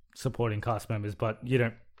supporting cast members, but you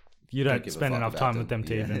don't give a spend fuck enough about time with them, them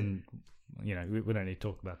to yeah. even, we don't need to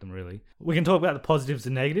talk about them really. We can talk about the positives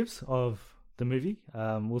and negatives of the movie.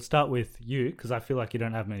 We'll start with you, because I feel like you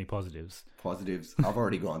don't have many positives. Positives. I've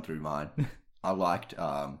already gone through mine. I liked,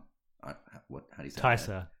 how do you say her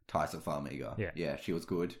name? Taissa Farmiga. Yeah, she was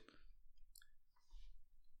good.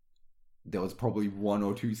 There was probably one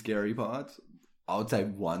or two scary parts. I would say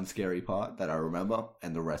one scary part that I remember,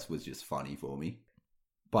 and the rest was just funny for me.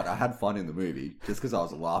 But I had fun in the movie, just because I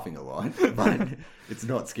was laughing a lot. But it's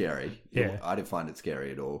not scary. Yeah. I didn't find it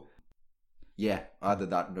scary at all. Yeah, other than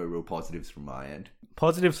that, no real positives from my end.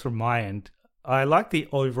 Positives from my end, I like the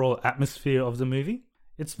overall atmosphere of the movie.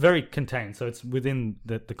 It's very contained, so it's within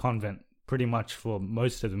the convent pretty much for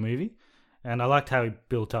most of the movie. And I liked how he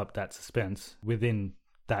built up that suspense within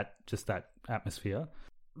that atmosphere.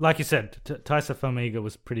 Like you said, Taissa Farmiga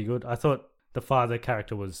was pretty good. I thought the father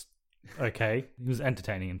character was okay. He was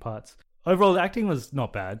entertaining in parts. Overall, the acting was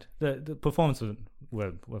not bad. The performances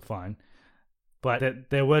were fine. but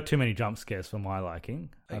there were too many jump scares for my liking.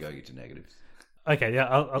 I go get to negatives. Okay, yeah,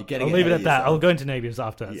 I'll You're getting leave it ahead at of that. yourself. I'll go into negatives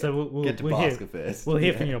after. Yeah. So we'll Get to hear, basket first. we'll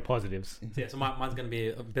hear Yeah. from your positives. Yeah, so mine's going to be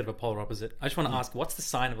a bit of a polar opposite. I just want to ask, what's the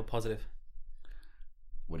sign of a positive?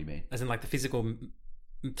 What do you mean? As in, like, the physical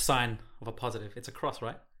sign of a positive. It's a cross,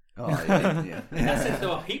 right? Oh, yeah. yeah. In that sense, there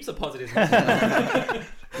were heaps of positives. But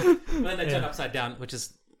then they turn upside down, which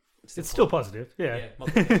is... It's still positive, yeah. Yeah,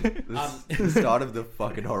 multiple. The start of the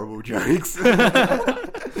fucking horrible jokes.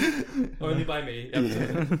 Only by me.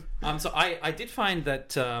 Yep. So I did find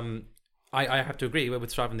that I have to agree with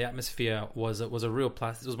Strive, and the atmosphere was a real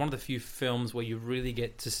plus. It was one of the few films where you really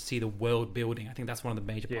get to see the world building. I think that's one of the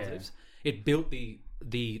major positives. It built the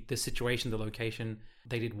situation, the location.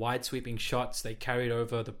 They did wide sweeping shots. They carried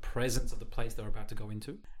over the presence of the place they were about to go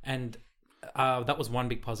into, and that was one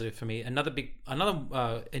big positive for me. Another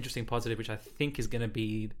interesting positive, which I think is going to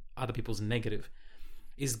be other people's negative,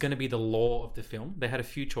 is going to be the lore of the film. They had a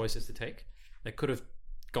few choices to take. They could have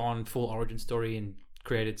gone full origin story and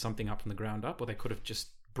created something up from the ground up, or they could have just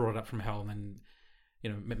brought it up from hell and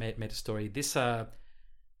made a story. This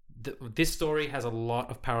story has a lot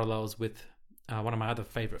of parallels with one of my other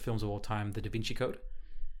favorite films of all time, The Da Vinci Code.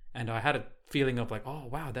 And I had a feeling of like, oh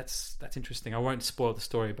wow, that's interesting. I won't spoil the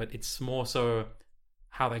story, but it's more so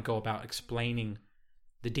how they go about explaining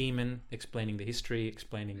the demon, explaining the history,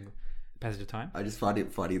 explaining the passage of time. I just find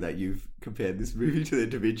it funny that you've compared this movie to the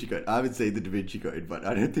Da Vinci Code. I haven't seen the Da Vinci Code, but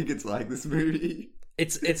I don't think it's like this movie.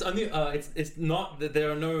 It's only it's not that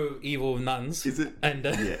there are no evil nuns. Is it? And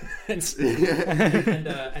Yeah.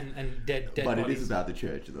 and dead But bodies. it is about the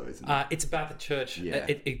church, though, isn't it? It's about the church. Yeah.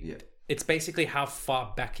 Yeah. It's basically how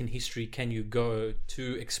far back in history can you go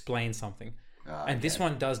to explain something, and this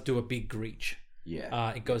one does do a big reach.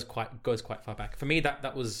 Yeah. It goes quite far back. For me,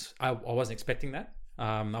 that was I wasn't expecting that.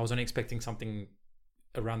 I was only expecting something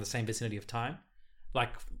around the same vicinity of time. Like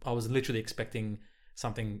I was literally expecting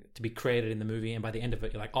something to be created in the movie, and by the end of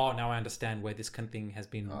it, you're like, oh, now I understand where this kind of thing has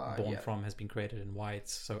been born from, has been created, and why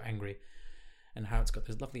it's so angry, and how it's got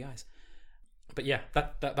those lovely eyes. But yeah,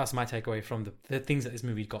 that's my takeaway from the things that this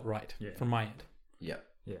movie got right from my end. Yeah.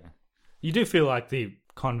 Yeah. You do feel like the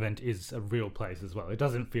convent is a real place as well. It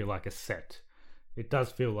doesn't feel like a set. It does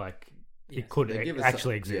feel like it could They give us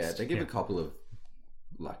actually exist. Yeah, they give a couple of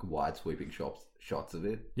like wide sweeping shots of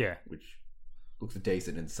it. Yeah. Which looks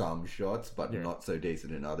decent in some shots, but not so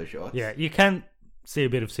decent in other shots. Yeah, you can see a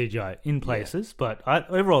bit of CGI in places, but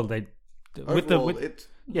overall it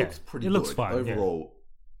looks pretty it looks good. fine. Overall,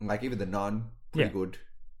 like even The Nun, pretty good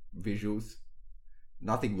visuals.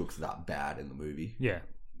 Nothing looks that bad in the movie. Yeah.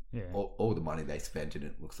 All the money they spent in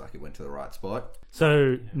it looks like it went to the right spot.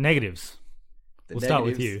 So negatives. The We'll start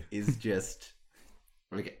with negatives you. is just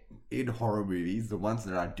like in horror movies, the ones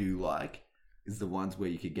that I do like is the ones where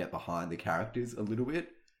you can get behind the characters a little bit.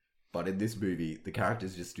 But in this movie, the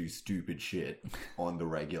characters just do stupid shit on the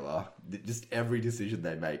regular. Just every decision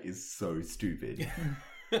they make is so stupid.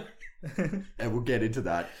 And we'll get into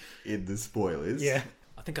that in the spoilers. Yeah.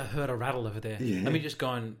 I think I heard a rattle over there. Yeah. Let me just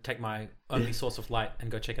go and take my only source of light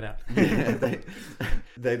and go check it out. Yeah,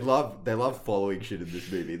 they love following shit in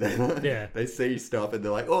this movie. They see stuff and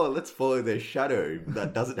they're like, oh, let's follow their shadow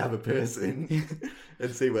that doesn't have a person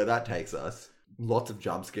and see where that takes us. Lots of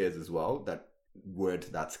jump scares as well that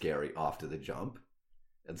weren't that scary after the jump,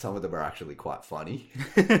 and some of them are actually quite funny.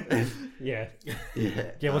 Yeah.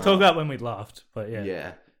 Yeah, We'll talk about when we laughed, but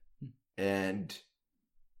yeah, and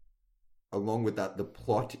along with that, the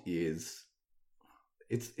plot is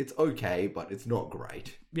it's okay, but it's not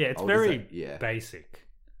great. Yeah, it's I would very say, basic.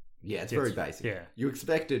 Yeah, it's very basic. yeah. You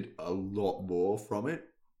expected a lot more from it.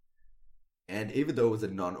 And even though it was a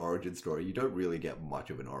non-origin story, you don't really get much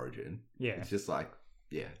of an origin. Yeah. It's just like,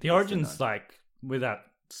 The it's origin's the nun. like, without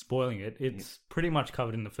spoiling it, it's pretty much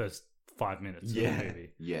covered in the first 5 minutes of the movie.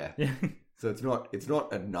 Yeah. Yeah. So it's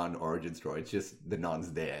not a nun origin story. It's just the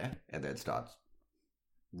nun's there and then starts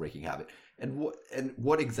wreaking havoc. And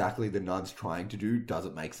what exactly the nun's trying to do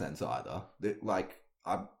doesn't make sense either.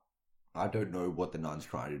 I don't know what the nun's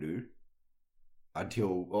trying to do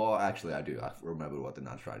actually I do. I remember what the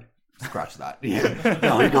nun's trying to do. Scratch that. Yeah.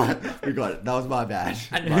 No, we got it. That was my bad.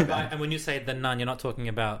 And when you say the nun, you're not talking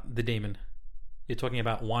about the demon. You're talking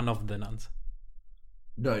about one of the nuns.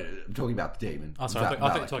 No, I'm talking about the demon. Oh, sorry. I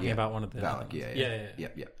thought you were talking about one of the Valak, nuns. yeah.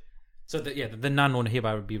 Yep. So the nun one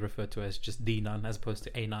hereby would be referred to as just the nun as opposed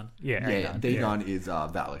to a nun. Yeah. The nun is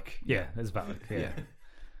Valak. Yeah, it's valid. Yeah.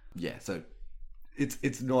 Yeah, so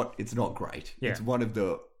it's not great. Yeah. It's one of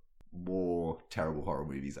the more terrible horror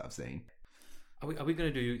movies I've seen. Are we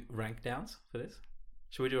going to do rank downs for this?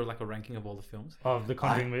 Should we do like a ranking of all the films? Of the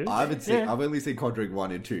Conjuring movies? I haven't seen. Yeah. I've only seen Conjuring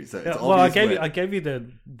 1 and 2, so it's Yeah, obvious. well, where- I gave you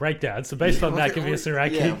the breakdown, so based on that, give me a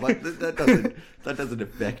ranking. Yeah, but that doesn't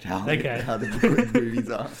affect how Okay. how the movies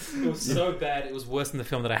are. It was so bad, it was worse than the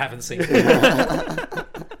film that I haven't seen.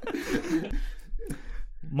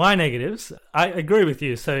 My negatives, I agree with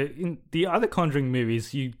you. So in the other Conjuring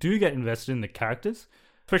movies, you do get invested in the characters,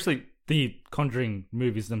 especially the Conjuring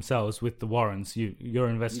movies themselves with the Warrens. You're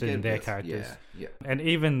invested in their characters. Yeah. And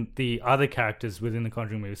even the other characters within the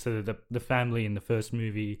Conjuring movies, so the family in the first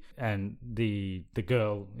movie and the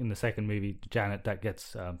girl in the second movie, Janet, that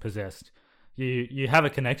gets possessed. You have a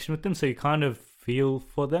connection with them, so you kind of feel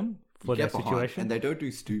for them, for their Get behind, situation. and they don't do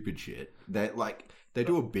stupid shit. They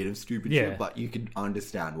do a bit of stupid Yeah. shit, but you can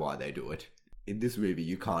understand why they do it. In this movie,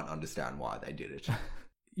 you can't understand why they did it.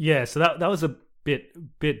 Yeah, so that was a bit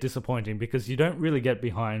disappointing because you don't really get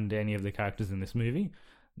behind any of the characters in this movie.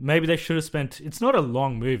 Maybe they should have spent... It's not a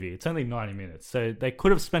long movie. It's only 90 minutes. So they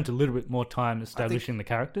could have spent a little bit more time establishing the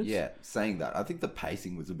characters. Yeah, saying that, I think the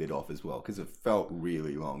pacing was a bit off as well because it felt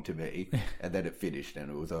really long to me. And then it finished and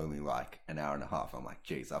it was only like an hour and a half. I'm like,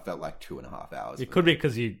 geez, I felt like 2.5 hours. It could be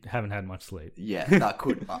because you haven't had much sleep. Yeah, that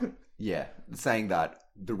could... yeah, saying that,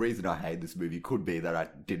 the reason I hate this movie could be that I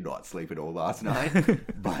did not sleep at all last night.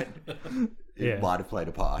 But it might have played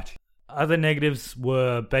a part. Other negatives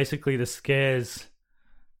were basically the scares.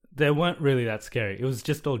 They weren't really that scary. It was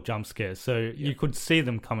just all jump scares. So you could see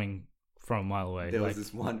them coming from a mile away. There was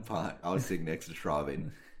this one part, I was sitting next to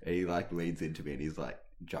Shravin, and he like leans into me and he's like,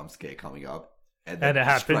 jump scare coming up. And then it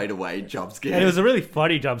happened. straight away, jump scare. And it was a really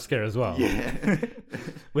funny jump scare as well. Yeah.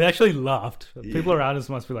 We actually laughed. People around us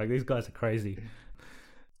must be like, these guys are crazy.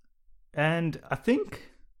 And I think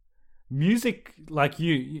music, like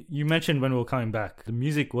you mentioned when we were coming back, the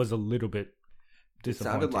music was a little bit It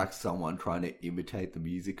disappointing. sounded like someone trying to imitate the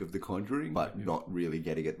music of The Conjuring, but not really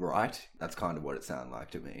getting it right. That's kind of what it sounded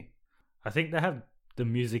like to me. I think they have the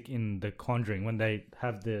music in The Conjuring when they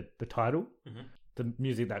have the title. Mm-hmm. The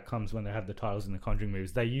music that comes when they have the titles in the Conjuring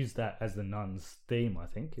movies. They use that as the Nun's theme, I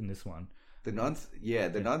think, in this one. The Nun's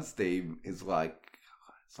theme is like,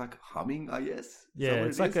 it's like humming, I guess. Is Yeah, that what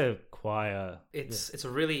it's it like is? a choir. It's a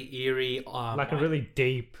really eerie... Like a really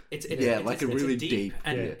deep... It's really deep,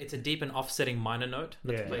 and yeah. it's a deep and offsetting minor note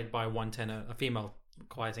that's Yeah. played by one tenor, a female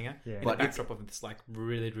choir singer, Yeah. in But the it's- backdrop of this like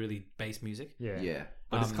really really bass music. Yeah,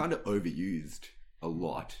 but it's kind of overused a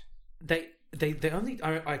lot. They only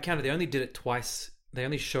I counted. They only did it twice. They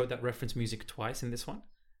only showed that reference music twice in this one,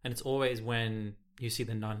 and it's always when you see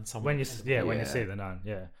the nun somewhere. When you see the Nun,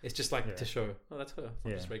 yeah. It's just like to show, oh, that's her. It's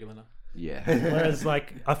not just regular nun. Yeah. Whereas,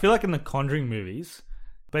 like, I feel like in the Conjuring movies,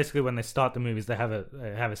 basically when they start the movies, they have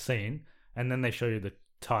a scene, and then they show you the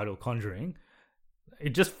title Conjuring. It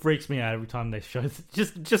just freaks me out every time they show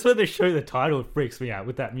just when they show the title, it freaks me out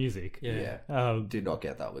with that music. Yeah. Did not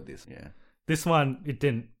get that with this. Yeah. This one, it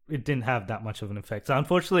didn't have that much of an effect. So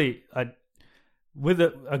unfortunately, with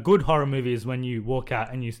a good horror movie is when you walk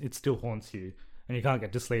out and it still haunts you, and you can't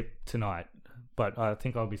get to sleep tonight. But I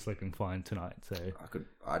think I'll be sleeping fine tonight. So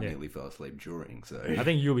I nearly fell asleep during. So I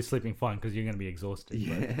think you'll be sleeping fine because you're going to be exhausted.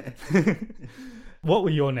 yeah. What were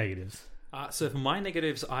your negatives? So for my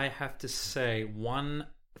negatives, I have to say one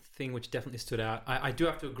thing which definitely stood out. I do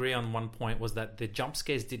have to agree on one point, was that the jump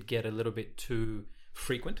scares did get a little bit too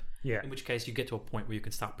frequent. Yeah. In which case you get to a point where you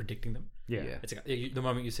can start predicting them. Yeah. Yeah. It's like, the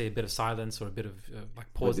moment you see a bit of silence or a bit of like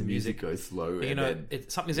Or pause the in music goes slow, you and know, then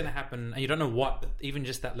something's going to happen, and you don't know what. But even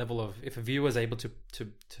just that level of, if a viewer is able to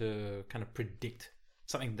kind of predict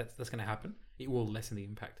something that's going to happen, it will lessen the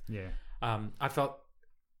impact. Yeah. I felt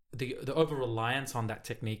the over reliance on that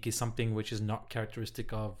technique is something which is not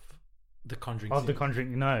characteristic of the Conjuring. Of the series.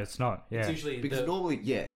 Conjuring, no, it's not. Yeah. It's usually because normally,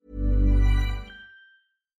 yeah.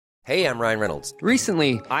 Hey, I'm Ryan Reynolds.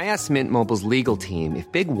 Recently, I asked Mint Mobile's legal team if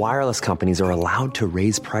big wireless companies are allowed to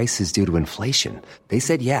raise prices due to inflation. They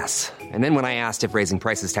said yes. And then when I asked if raising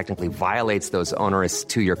prices technically violates those onerous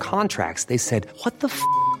 2-year contracts, they said, "What the f***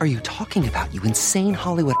 are you talking about, you insane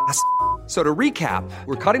Hollywood ass?" So to recap,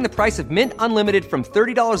 we're cutting the price of Mint Unlimited from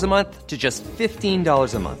 $30 a month to just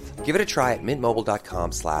 $15 a month. Give it a try at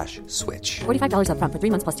mintmobile.com/switch. $45 up front for 3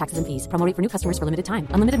 months plus taxes and fees. Promo rate for new customers for limited time.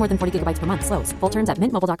 Unlimited more than 40 gigabytes per month. Slows full terms at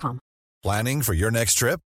mintmobile.com. Planning for your next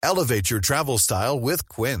trip? Elevate your travel style with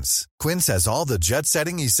Quince. Quince has all the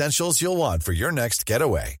jet-setting essentials you'll want for your next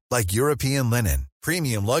getaway, like European linen,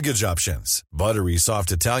 premium luggage options, buttery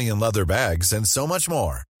soft Italian leather bags, and so much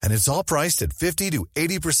more. And it's all priced at 50 to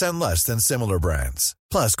 80% less than similar brands.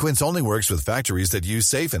 Plus, Quince only works with factories that use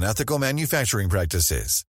safe and ethical manufacturing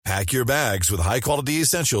practices. Pack your bags with high-quality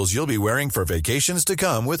essentials you'll be wearing for vacations to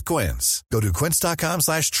come with Quince. Go to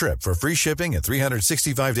quince.com/trip for free shipping and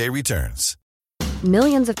 365-day returns.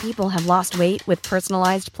 Millions of people have lost weight with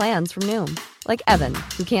personalized plans from Noom. Like Evan,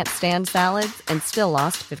 who can't stand salads and still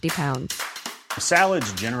lost 50 pounds.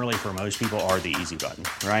 Salads generally for most people are the easy button,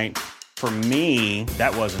 right? For me,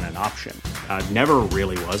 that wasn't an option. I never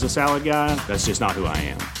really was a salad guy. That's just not who I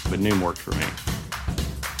am. But Noom worked for me.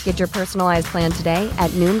 Get your personalized plan today at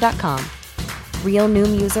Noom.com. Real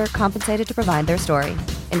Noom user compensated to provide their story.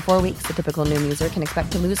 In 4 weeks, the typical Noom user can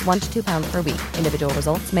expect to lose 1 to 2 pounds per week. Individual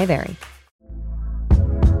results may vary.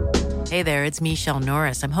 Hey there, it's Michelle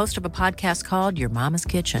Norris. I'm host of a podcast called Your Mama's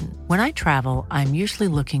Kitchen. When I travel, I'm usually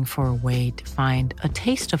looking for a way to find a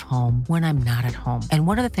taste of home when I'm not at home. And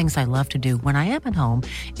one of the things I love to do when I am at home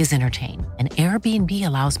is entertain. And Airbnb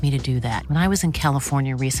allows me to do that. When I was in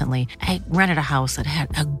California recently, I rented a house that had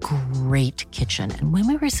a great kitchen. And when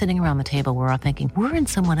we were sitting around the table, we're all thinking, we're in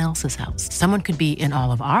someone else's house. Someone could be in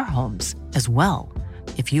all of our homes as well.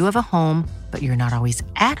 If you have a home, but you're not always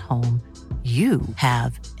at home, you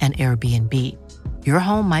have an Airbnb. Your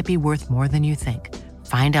home might be worth more than you think.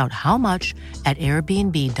 Find out how much at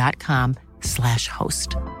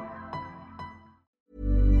airbnb.com/host.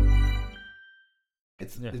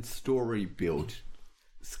 It's story built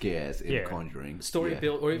scares in Conjuring. Story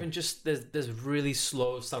built, or even just there's really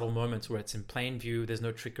slow, subtle moments where it's in plain view. There's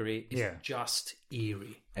no trickery. It's just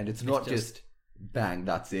eerie, and it's not just bang,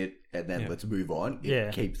 that's it, and then let's move on.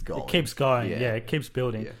 It keeps going. It keeps going. Yeah, it keeps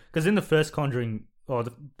building. Because in the first Conjuring, or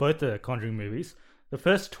both the Conjuring movies, the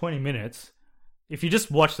first 20 minutes, if you just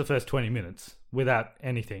watch the first 20 minutes without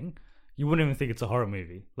anything, you wouldn't even think it's a horror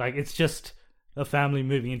movie. Like, it's just a family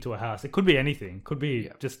moving into a house. It could be anything. It could be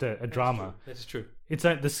just a drama. That's true. It's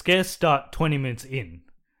like the scares start 20 minutes in.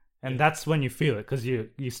 And that's when you feel it, because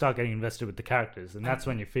you start getting invested with the characters, and that's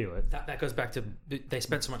when you feel it. That goes back to, they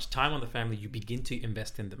spent so much time on the family, you begin to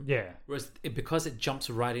invest in them. Yeah. Whereas because it jumps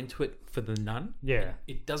right into it for the nun,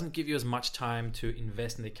 it doesn't give you as much time to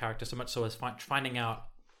invest in the character so much so as finding out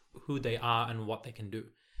who they are and what they can do.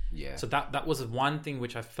 Yeah. So that was one thing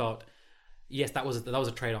which I felt, yes, that was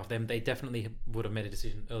a trade-off. They definitely would have made a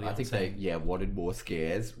decision earlier. I think they wanted more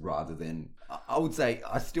scares rather than... I would say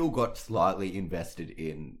I still got slightly invested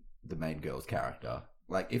in the main girl's character.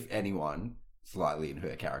 Like, if anyone, slightly in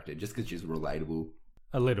her character, just because she's relatable.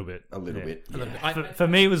 A little bit. A little bit. For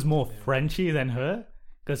me, it was more Frenchie than her,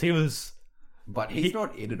 because he was... But he's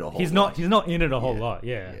not in it a whole lot. He's not in it a whole lot,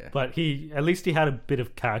 yeah. But at least he had a bit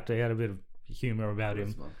of character. He had a bit of humor about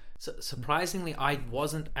him. So, surprisingly, I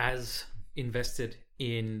wasn't as invested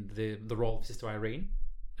in the role of Sister Irene.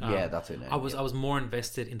 That's her name. I was more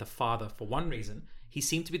invested in the father for one reason. He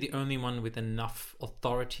seemed to be the only one with enough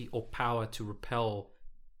authority or power to repel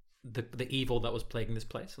the evil that was plaguing this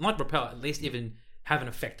place. Not repel, at least even have an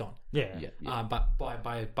effect on. But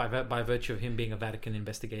by virtue of him being a Vatican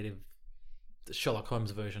investigative Sherlock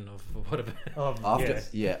Holmes version of whatever.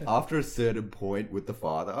 After a certain point with the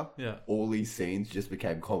father, all these scenes just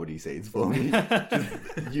became comedy scenes for me.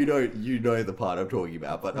 you know the part I'm talking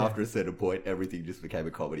about, but after a certain point, everything just became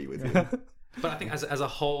a comedy with him. But I think as a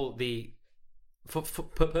whole,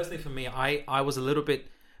 personally for me, I was a little bit,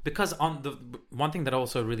 because on the one thing that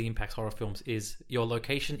also really impacts horror films is your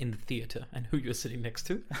location in the theater and who you're sitting next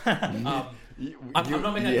to. I'm not making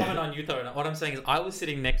a comment on you, though. What I'm saying is I was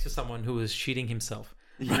sitting next to someone who was shooting himself.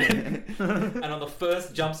 And on the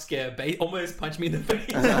first jump scare, almost punched me in the face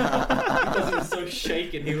because he was so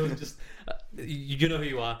shaken. He was just, you know who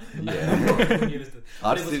you are.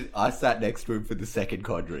 I sat next to him for the second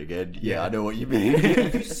Conjuring, and I know what you mean.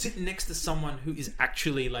 If you sit next to someone who is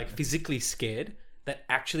actually like physically scared, that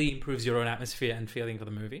actually improves your own atmosphere and feeling for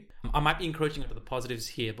the movie. I might be encroaching onto the positives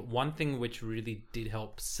here, but one thing which really did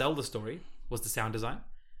help sell the story was the sound design.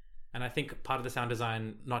 And I think part of the sound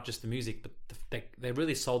design, not just the music, but they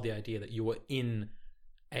really sold the idea that you were in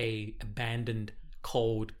a abandoned,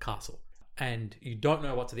 cold castle. And you don't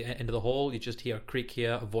know what's at the end of the hall. You just hear a creak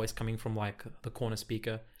here, a voice coming from like the corner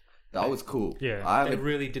speaker. That was cool. Yeah, they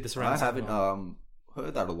really did this around. I haven't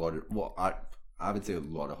heard that a lot. I haven't seen a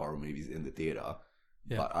lot of horror movies in the theater.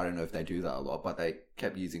 Yeah. But I don't know if they do that a lot, but they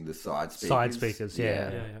kept using the side speakers. Side speakers, yeah.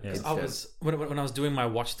 I was when I was doing my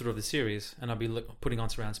watch through of the series, and I'd be putting on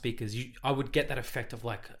surround speakers, I would get that effect of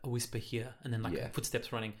like a whisper here, and then like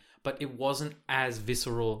footsteps running. But it wasn't as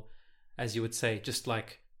visceral as you would say. Just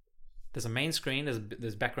like there's a main screen,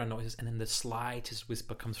 there's background noises, and then the slightest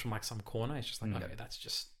whisper comes from like some corner. It's just like okay, that's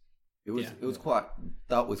just. It was quite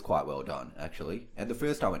well done actually. And the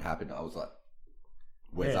first time it happened, I was like,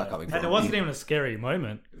 where's that coming from? And it wasn't even a scary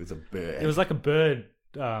moment. It was a bird. It was like a bird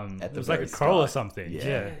it was the like a very crow or start. something.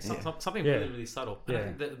 Yeah. Something Yeah. really, really subtle. And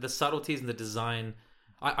I think the subtleties and the design,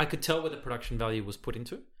 I could tell where the production value was put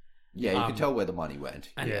into. Yeah, you can tell where the money went.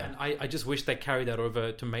 And I just wish they carried that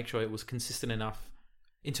over to make sure it was consistent enough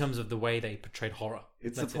in terms of the way they portrayed horror.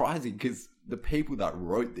 It's That's surprising because the people that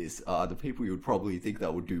wrote this are the people you would probably think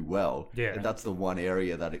that would do well. Yeah. And that's the one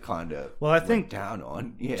area that it kind of Well, I think down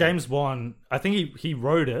on. Yeah. James Wan, I think he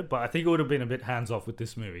wrote it, but I think it would have been a bit hands off with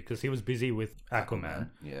this movie because he was busy with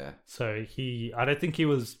Aquaman. Yeah. So I don't think he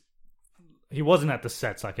wasn't at the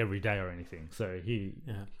sets like every day or anything. So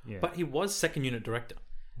yeah. But he was second unit director,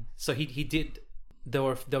 so he did. There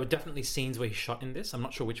were definitely scenes where he shot in this. I'm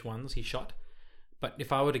not sure which ones he shot, but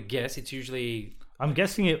if I were to guess, it's usually I'm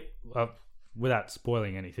guessing it without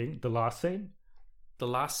spoiling anything. The last scene. the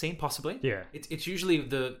last scene, possibly. Yeah. It's usually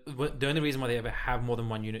the only reason why they ever have more than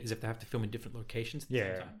one unit is if they have to film in different locations at the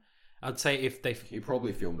same time. I'd say if they He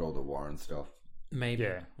probably filmed all the Warren stuff. maybe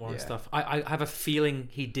Warren stuff. I have a feeling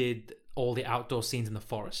he did all the outdoor scenes in the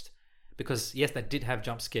forest because yes, they did have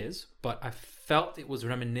jump scares, but I felt it was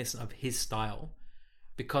reminiscent of his style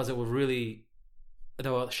because they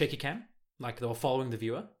were shaky cam, like they were following the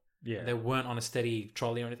viewer. Yeah. They weren't on a steady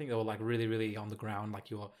trolley or anything. They were like really, really on the ground, like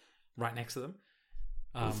you were right next to them.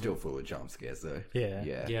 It was still full of jump scares though.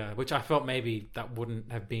 Yeah. Yeah, which I felt maybe that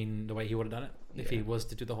wouldn't have been the way he would have done it if he was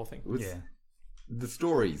to do the whole thing. The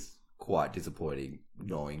story's quite disappointing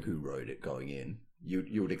knowing who wrote it going in.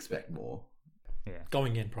 You would expect more. Yeah.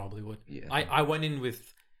 Going in probably would. Yeah. I went in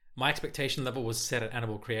with my expectation level was set at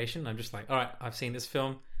Annabelle Creation. I'm just like, all right, I've seen this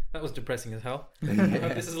film. That was depressing as hell. I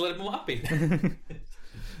hope this is a little more upbeat.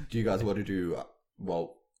 Do you guys want to do...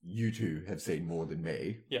 well, you two have seen more than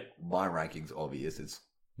me. Yeah. My ranking's obvious. It's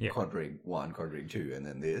Conjuring 1, Conjuring 2, and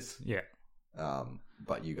then this. Yeah.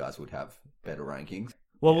 But you guys would have better rankings.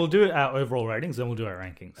 Well, we'll do our overall ratings, then we'll do our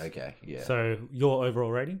rankings. Okay, yeah. So, your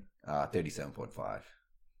overall rating? 37.5.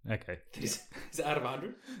 Okay. Is it out of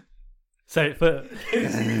 100? So,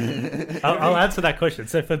 I'll answer that question.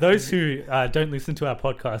 So, for those who don't listen to our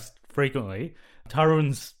podcast frequently,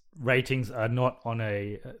 Tarun's ratings are not on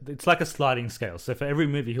it's like a sliding scale. So, for every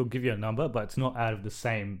movie, he'll give you a number, but it's not out of the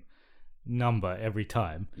same number every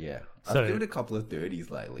time. Yeah. So, I've given a couple of 30s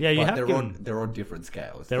lately. Yeah, you but have they're on different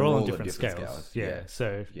scales. They're all on on different scales. Yeah.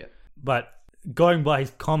 So, yeah. But going by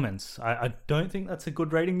his comments, I don't think that's a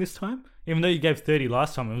good rating this time. Even though you gave 30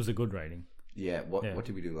 last time, it was a good rating. Yeah. What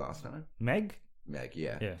did we do last time? Meg,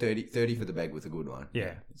 yeah. 30 for the Meg was a good one.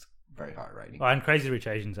 Yeah. It's a very high rating. Oh, and Crazy Rich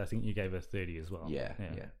Asians, I think you gave her 30 as well. Yeah.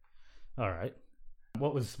 All right.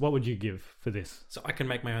 What would you give for this? So I can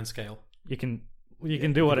make my own scale. You can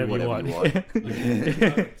do whatever you want.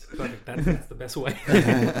 Perfect. That's the best way.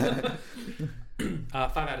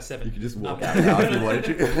 5 out of 7. You can just walk out now if you wanted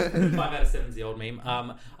to. 5 out of 7 is the old meme.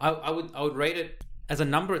 I would rate it as a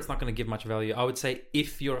number. It's not going to give much value. I would say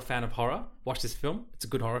if you're a fan of horror, watch this film. It's a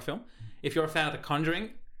good horror film. If you're a fan of The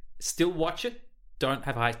Conjuring, still watch it. Don't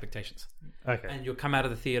have high expectations. Okay. And you'll come out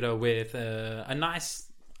of the theater with a nice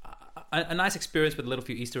experience with a little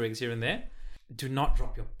few Easter eggs here and there. Do not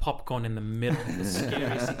drop your popcorn in the middle of the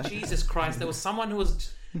scary scene. Jesus Christ, there was someone who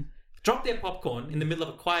was dropped their popcorn in the middle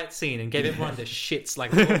of a quiet scene and gave everyone the shits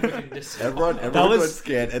like everyone got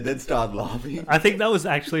scared and then started laughing. I think that was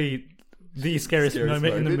actually the scariest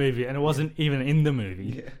moment in the movie, and it wasn't even in the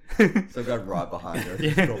movie. Yeah. So I got right behind her,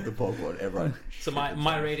 dropped the popcorn, everyone. So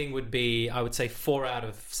my rating would be, I would say 4 out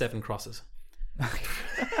of 7 crosses.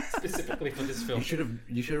 Specifically for this film.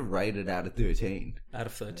 You should have rated out of 13. Out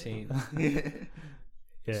of 13.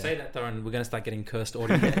 Yeah. Say that, Darren. We're going to start getting cursed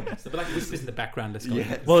audio. So but like whispers in the background.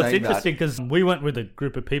 Well, it's interesting because we went with a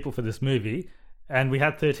group of people for this movie, and we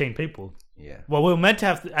had 13 people. Yeah. Well, we were meant to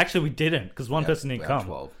have. Actually, we didn't because one person didn't come.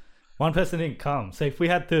 12. One person didn't come. So if we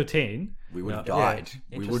had 13, we would have died.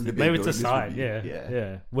 Yeah. We wouldn't have been. Maybe it's a sign.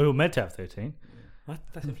 Yeah. We were meant to have 13.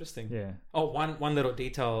 That's interesting. Yeah. Oh, one little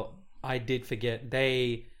detail I did forget.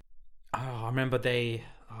 I remember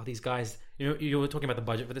these guys, you were talking about the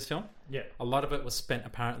budget for this film. Yeah. A lot of it was spent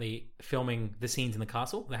apparently filming the scenes in the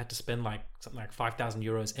castle. They had to spend something like 5,000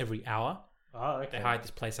 euros every hour. Oh, okay. They hired this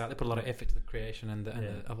place out. They put a lot of effort to the creation and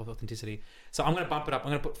the authenticity. So I'm going to bump it up. I'm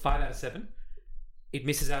going to put 5 out of 7. It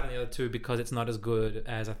misses out on the other 2 because it's not as good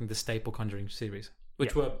as I think the staple Conjuring series,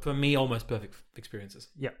 which were for me almost perfect experiences.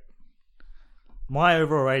 Yeah. My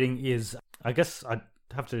overall rating is, I guess I'd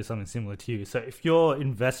have to do something similar to you. So if you're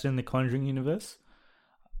invested in the Conjuring universe,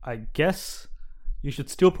 I guess you should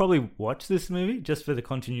still probably watch this movie just for the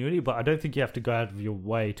continuity, but I don't think you have to go out of your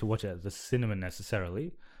way to watch it at the cinema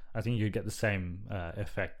necessarily. I think you get the same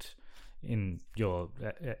effect in your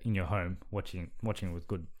home watching it with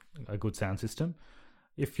a good sound system.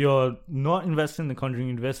 if you're not invested in the Conjuring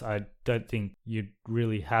universe, I don't think you'd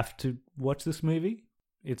really have to watch this movie.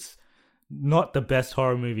 It's not the best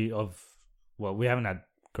horror movie of... Well, we haven't had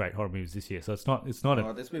great horror movies this year, so it's not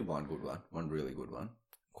there's been one good one. One really good one.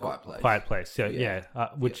 Quiet Place. Quiet Place,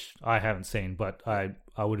 which I haven't seen, but I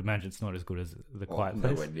would imagine it's not as good as the Quiet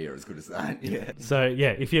Place. Nowhere near as good as that. Yeah. So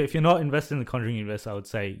yeah, if you're not invested in the Conjuring universe, I would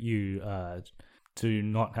say you do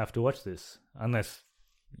not have to watch this, unless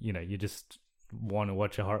you just want to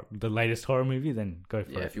watch the latest horror movie. Then go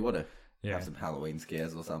for it. Yeah, if you want to have some Halloween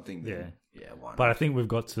scares or something. Then, why not? But I think we've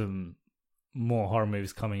got some more horror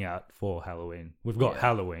movies coming out for Halloween. We've got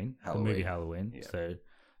Halloween, the movie Halloween, so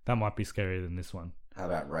that might be scarier than this one. How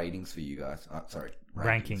about ratings for you guys? Sorry,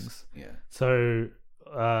 rankings. Yeah. So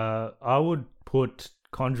I would put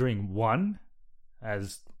Conjuring 1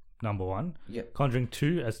 as number 1. Yep. Conjuring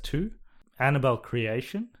 2 as 2. Annabelle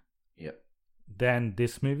Creation. Yep. Then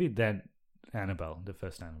this movie. Then Annabelle, the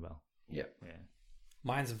first Annabelle. Yep. Yeah.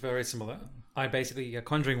 Mine's very similar. I basically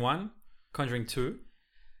Conjuring 1, Conjuring 2.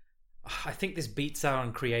 I think this beats out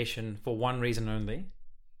on Creation for one reason only.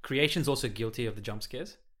 Creation's also guilty of the jump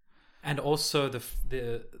scares. And also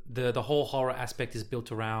the whole horror aspect is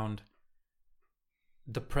built around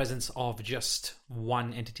the presence of just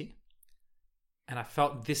one entity. And I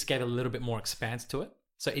felt this gave a little bit more expanse to it.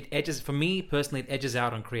 So it edges, for me personally, it edges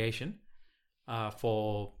out on Creation.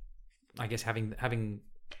 For, I guess, having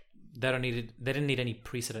they didn't need any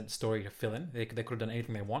precedent story to fill in. They could have done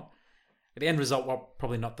anything they want. The end result was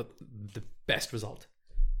probably not the best result,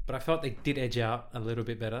 but I felt they did edge out a little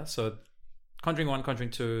bit better. So Conjuring 1,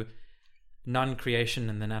 Conjuring 2, Nun, Creation,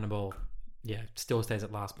 and then Annabelle, still stays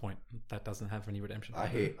at last point. That doesn't have any redemption. I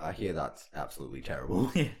hear that's absolutely terrible.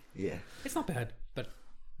 Yeah. It's not bad, but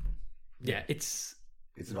it's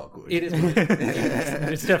not good. It is what it is.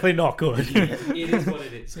 It's definitely not good. It is what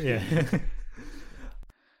it is. Yeah.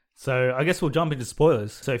 So I guess we'll jump into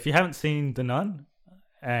spoilers. So if you haven't seen The Nun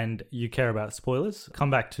and you care about spoilers,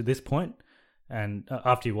 come back to this point and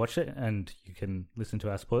after you watch it, and you can listen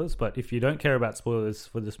to our spoilers. But if you don't care about spoilers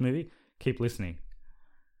for this movie, keep listening.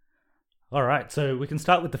 All right, so we can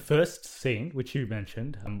start with the first scene, which you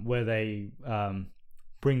mentioned, where they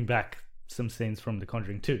bring back some scenes from The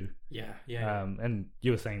Conjuring 2. Yeah. And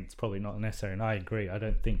you were saying it's probably not necessary, and I agree. I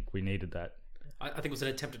don't think we needed that. I think it was an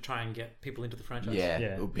attempt to try and get people into the franchise.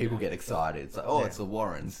 Yeah. People get excited. It's like, it's the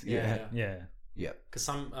Warrens. Yeah. Because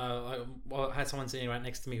I had someone sitting right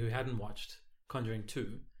next to me who hadn't watched Conjuring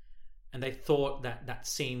 2, and they thought that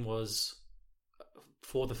scene was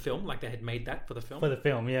for the film, like they had made that for the film. For the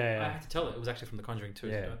film, yeah. I had to tell it was actually from The Conjuring 2.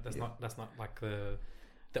 Yeah. So that's not like the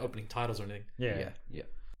opening titles or anything. Yeah.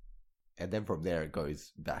 And then from there it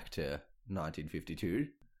goes back to 1952.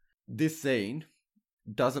 This scene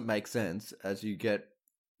doesn't make sense as you get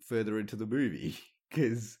further into the movie,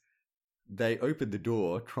 because they open the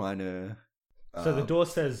door trying to... So the door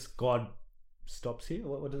says God stops here?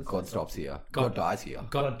 What does it say? God stops here. God dies here.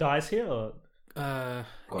 God dies here? Or? God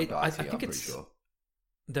dies here, I think I'm pretty it's... sure.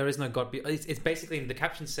 There is no God. It's basically, the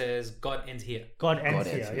caption says God ends here. God ends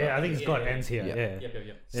here. Yeah, I think it's God ends here.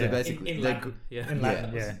 Yeah. So basically, in Latin. In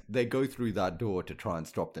Latin, they go through that door to try and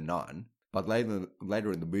stop the nun. But later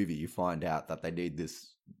in the movie, you find out that they need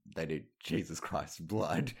Jesus Christ's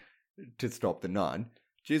blood to stop the nun.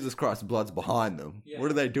 Jesus Christ's blood's behind them. Yeah.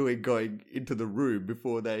 What are they doing going into the room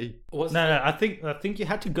before they... No, I think you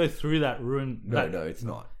had to go through that room. No, it's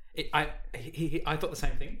not. I thought the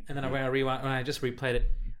same thing, and then when I just replayed it,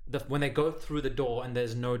 when they go through the door and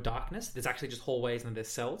there's no darkness, there's actually just hallways and there's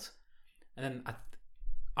cells, and then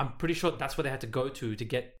I'm pretty sure that's where they had to go to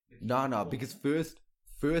get. No, because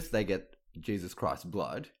first they get Jesus Christ's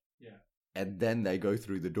blood, and then they go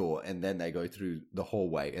through the door, and then they go through the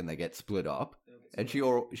hallway, and they get split up, and she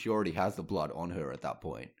already has the blood on her at that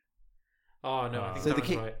point. Oh no, I think that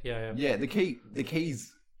was right. Yeah. The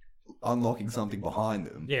key's unlocking something behind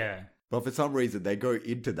them. Yeah. But for some reason, they go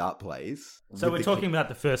into that place. So we're talking about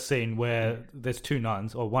the first scene where there's two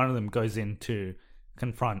nuns, or one of them goes in to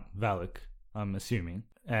confront Valak, I'm assuming,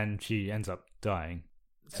 and she ends up dying.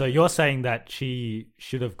 So you're saying that she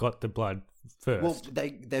should have got the blood first? Well,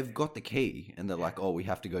 they've got the key, and they're like, oh, we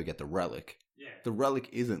have to go get the relic. Yeah. The relic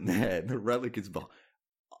isn't there. The relic is behind.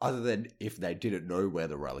 Other than if they didn't know where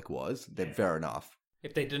the relic was, then fair enough.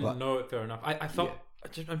 If they didn't know it, fair enough. I felt... Yeah.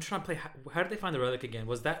 I'm trying to play. How did they find the relic again?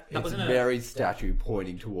 Was that was Mary's statue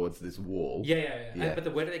pointing towards this wall? Yeah. But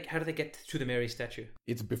how do they get to the Mary statue?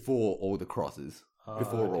 It's before all the crosses.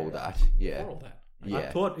 Before all that. Yeah. Before all that. Yeah. I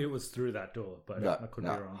thought it was through that door, but I could be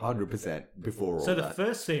wrong. 100% before all that. So the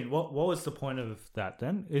first scene, what was the point of that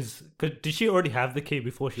then? Did she already have the key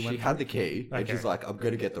before she went? She had the key, and she's like, "I'm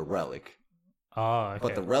going to get the relic." Oh, okay.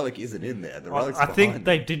 But the relic isn't in there. The Well, relic's I think behind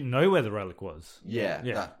they them. didn't know where the relic was.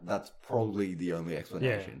 Yeah. That's probably the only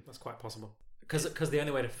explanation. That's quite possible. Because the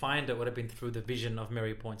only way to find it would have been through the vision of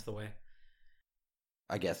Mary points the way.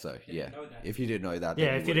 I guess so. Yeah. know that. If you didn't know that. Yeah,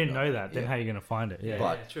 then if you would've didn't know that, then Yeah. how are you going to find it? Yeah.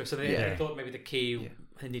 But- Yeah, true. So they thought maybe the key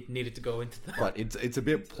needed to go into the... But it's a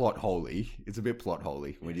bit plot holy. It's a bit plot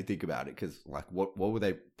holy when you think about it, because like what were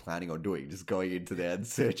they planning on doing? Just going into there and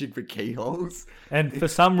searching for keyholes? And for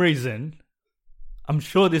some reason, I'm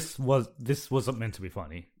sure this wasn't meant to be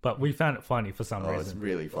funny, but we found it funny for some Oh, it's reason.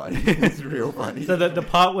 really funny. It's real funny. So the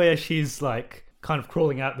part where she's like kind of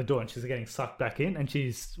crawling out the door and she's getting sucked back in, and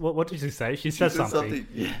she's what did she say? She says says something. something,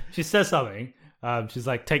 yeah. She says something. She's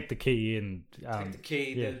like, take the key and Take the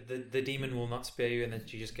key, yeah. the demon will not spare you, and then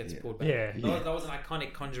she just gets pulled back. Yeah. That was an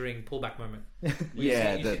iconic Conjuring pullback moment.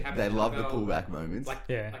 Yeah, You see it happen they to love the girl, pullback moments. Like,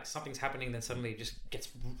 Yeah. like something's happening, then suddenly it just gets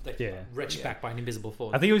Yeah. wrenched back by an invisible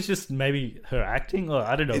force. I think it was just maybe her acting, or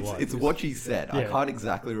I don't know It's, what. it's what she said. I Yeah. can't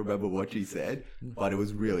exactly remember what she said, but it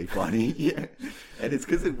was really funny. Yeah, and it's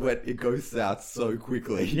because it goes south so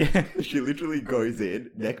quickly. Yeah. She literally goes in.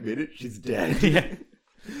 Next minute, she's dead. Yeah.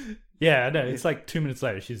 Yeah, I know. It's like 2 minutes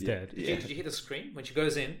later, she's dead. Did you hear the scream when she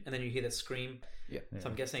goes in, and then you hear that scream? Yeah. So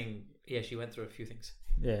I'm guessing, she went through a few things.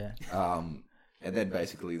 Yeah. And then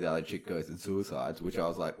basically the other chick goes and suicides, which I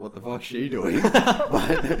was like, what the fuck's she doing?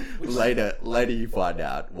 But later you find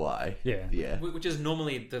out why. Yeah. Yeah. Which is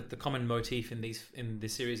normally the common motif in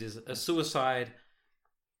this series is a suicide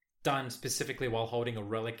done specifically while holding a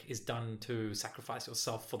relic is done to sacrifice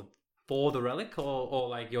yourself for the relic, or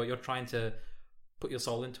like you're trying to put your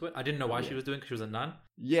soul into it. I didn't know why she was doing it because she was a nun.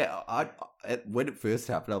 Yeah, when it first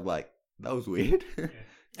happened, I'm like, that was weird.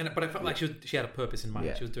 But I felt like she had a purpose in mind.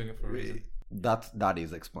 Yeah. She was doing it for a reason. That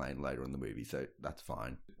is explained later in the movie, so that's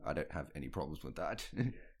fine. I don't have any problems with that.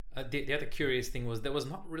 The other curious thing was there was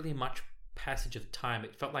not really much passage of time.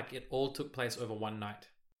 It felt like it all took place over one night.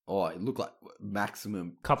 Oh, it looked like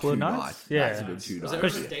maximum Couple of 2 nights? Yeah. Maximum 2 Was nights.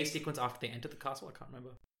 there ever a day sequence after they entered the castle? I can't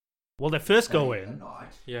remember. Well, they first go in,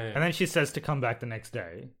 Yeah. and then she says to come back the next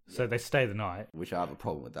day. So they stay the night. Which I have a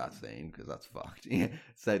problem with that scene, because that's fucked. Yeah.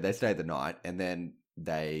 So they stay the night, and then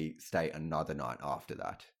they stay another night after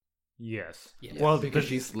that. Yes. Yeah. Well, because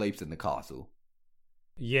she sleeps in the castle.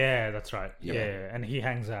 Yeah, that's right. Yeah. Yeah. And he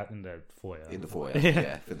hangs out in the foyer. In the foyer,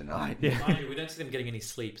 yeah, for the night. Yeah. Mind you, we don't see them getting any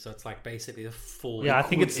sleep, so it's like basically the full. Yeah, I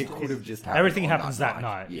think It could have just happened. everything on happens that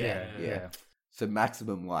night. Yeah. So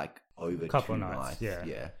maximum like over Couple 2 of nights. nights.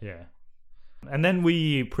 Yeah. And then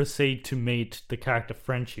we proceed to meet the character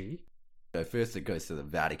Frenchie. So first it goes to the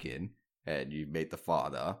Vatican, and you meet the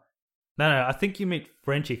father. No, I think you meet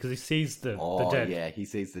Frenchie because he sees the dead. yeah, he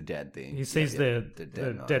sees the dead thing. He sees the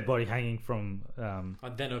the dead body hanging from.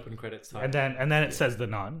 And then open credits time. And then it says the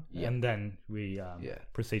nun, Yeah. and then we Yeah.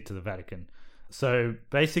 proceed to the Vatican. So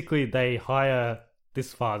basically, they hire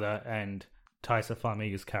this father and Taissa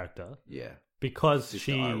Farmiga's character Yeah. because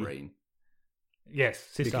Sister she. Irene. Yes,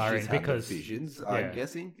 Sister She's Irene. having Because visions, I'm yeah.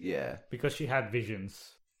 guessing. Yeah. because she had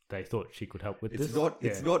visions, they thought she could help with It's this. not. Yeah.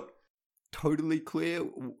 It's not totally clear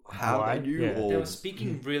how Why? they knew. Yeah. They Or were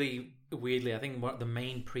speaking really weirdly. I think the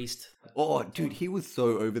main priest. oh, dude, he was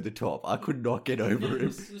so over the top. I could not get over He him.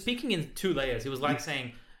 was speaking in 2 layers. He was like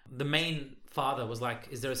saying the main father was like,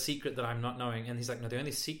 "Is there a secret that I'm not knowing?" And he's like, "No, the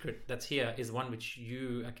only secret that's here is one which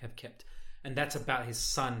you have kept." And that's about his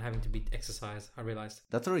son having to be exercised, I realized.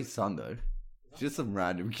 That's not his son though. It's just some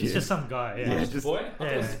random kid. It's just some guy. Yeah. Yeah, just- Boy? I thought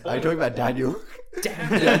it was Yeah. boy. Are you talking about Daniel? Damn,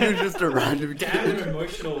 Daniel's just a random damn kid. an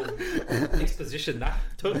emotional exposition. I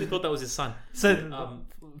totally thought that was his son. So,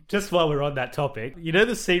 just while we're on that topic, you know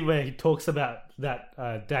the scene where he talks about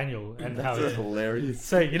that Daniel and how That's hilarious.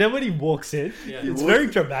 So you know when he walks in, Yeah. it's very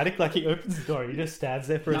dramatic. Like he opens the door, he just stands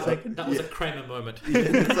there for a That, second. that was a Kramer moment.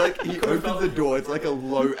 It's like he opens the door. It's like a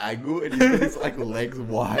low angle, and he's got his like legs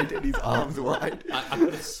wide and his arms wide. I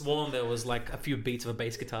could have sworn there was like a few beats of a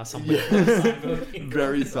bass guitar somewhere.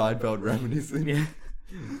 Very Seinfeld reminiscent. Yeah.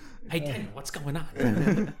 Hey Daniel, what's going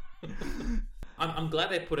on? I'm glad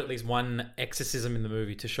they put at least one exorcism in the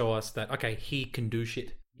movie to show us that okay, he can do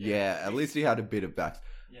shit. Yeah, at least he had a bit of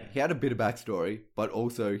He had a bit of backstory, but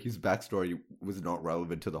also his backstory was not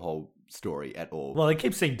relevant to the whole story at all. Well, they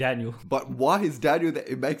keep saying Daniel. But why is Daniel there?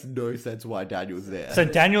 It makes no sense why Daniel's there. So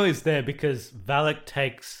Daniel is there because Valak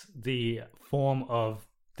takes the form of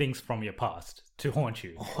things from your past to haunt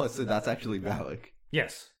you. Oh, so that's actually Valak.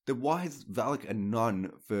 Yes. Then why is Valak a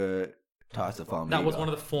nun for Taissa Farmiga? That was one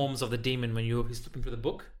of the forms of the demon when he's flipping through the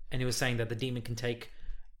book, and he was saying that the demon can take.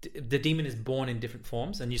 The demon is born in different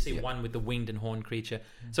forms, and you see one with the winged and horned creature.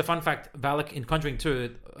 So, fun fact: Valak in Conjuring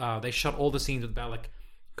 2, they shot all the scenes with Valak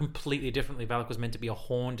completely differently. Valak was meant to be a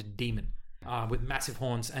horned demon, with massive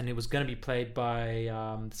horns, and it was going to be played by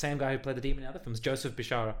the same guy who played the demon in other films, Joseph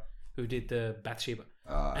Bishara, who did the Bathsheba.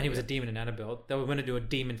 And he was a demon in Annabelle. They were going to do a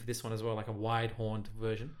demon for this one as well, like a wide-horned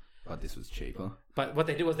version. But this was cheaper. But what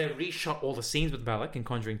they did was they reshot all the scenes with Valak in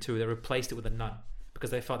Conjuring 2. They replaced it with a nun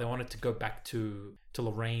because they felt they wanted to go back to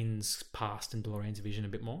Lorraine's past and Lorraine's vision a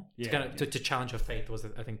bit more. To challenge her faith was,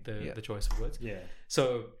 I think, the choice of words. Yeah.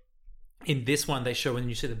 So in this one, they show when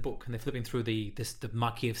you see the book and they're flipping through the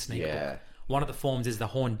Marquis of Snake book. One of the forms is the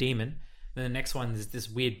horned demon. Then the next one is this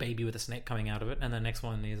weird baby with a snake coming out of it, and the next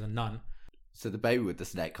one is a nun. So the baby with the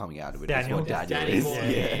snake coming out of it Daniel. is what Daniel is.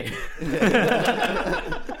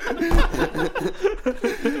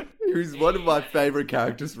 He was one of my favourite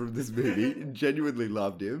characters from this movie. Genuinely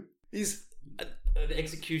loved him. The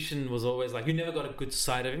execution was always like, you never got a good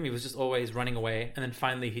sight of him. He was just always running away, and then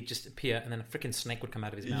finally he'd just appear, and then a freaking snake would come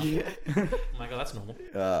out of his mouth. Yeah. I'm like, oh, that's normal.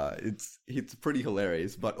 It's pretty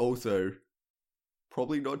hilarious, but also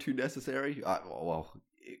probably not too necessary.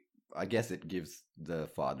 I guess it gives the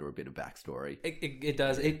father a bit of backstory. It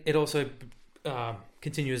does. It also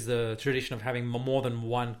continues the tradition of having more than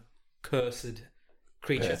one cursed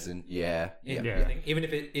creature. Person. Yeah. Even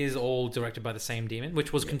if it is all directed by the same demon,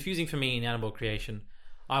 which was confusing for me in Annabelle Creation.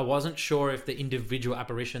 I wasn't sure if the individual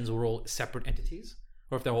apparitions were all separate entities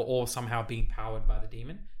or if they were all somehow being powered by the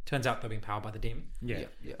demon. Turns out they're being powered by the demon. Yeah.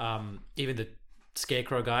 Even the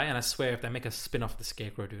Scarecrow guy, and I swear if they make a spin-off of the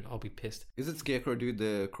Scarecrow dude, I'll be pissed. Is it Scarecrow dude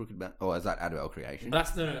the Crooked Man? Oh, is that Annabelle Creation?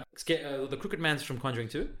 That's no. The Crooked Man's from Conjuring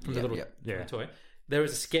 2, from the little toy. There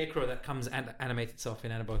is a Scarecrow that comes and animates itself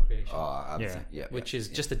in Annabelle Creation. Oh, I've seen, which is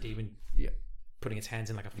just a demon putting its hands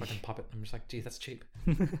in like a fucking puppet. I'm just like, geez, that's cheap.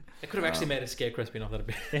 They could have actually made a Scarecrow spin-off that a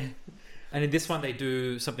bit. And in this one, they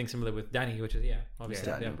do something similar with Danny, which is,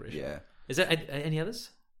 obviously the apparition. Yeah. Is there any others?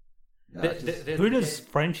 No, who does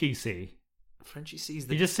Frenchie see? Frenchie sees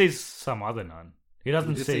He just sees some other nun. He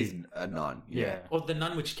doesn't see sees a nun. Yeah. Or the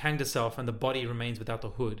nun which hanged herself and the body remains without the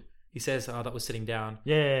hood. He says, that was sitting down.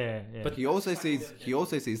 Yeah. But he also sees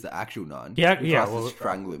the actual nun. Yeah, who tries to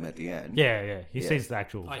strangle him at the end. Yeah. He sees the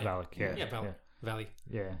actual Valak. Yeah, Valley.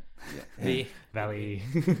 Yeah. The Valley.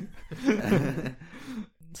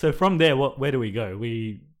 So from there, where do we go?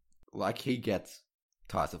 He gets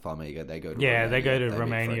Taissa Farmiga. They go to Romania. They go to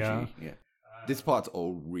Romania. Yeah. This part's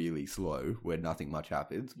all really slow, where nothing much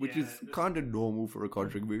happens, which is kind of normal for a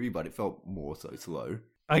Conjuring movie, but it felt more so slow.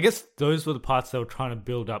 I guess those were the parts they were trying to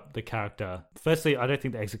build up the character. Firstly, I don't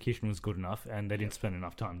think the execution was good enough, and they didn't spend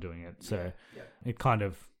enough time doing it. So it kind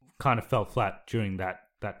of fell flat during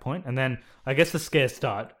that point. And then I guess the scares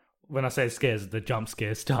start. When I say scares, the jump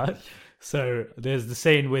scares start. So there's the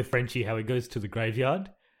scene with Frenchie, how he goes to the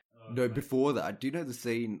graveyard. No, before that, do you know the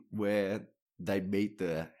scene where they meet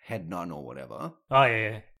the head nun or whatever? Oh,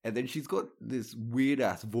 yeah. And then she's got this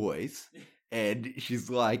weird-ass voice, and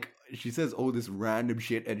she's like, she says all this random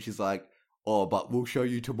shit, and she's like, oh, but we'll show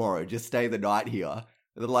you tomorrow. Just stay the night here. And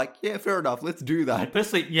they're like, yeah, fair enough. Let's do that.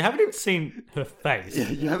 Firstly, you haven't even seen her face.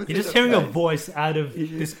 Yeah, you're just hearing a voice out of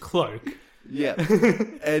this cloak. Yeah.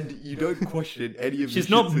 And you don't question any of the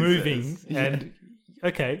She's not moving, and...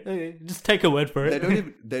 Okay, just take a word for it.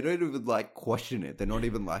 They don't even like question it. They're not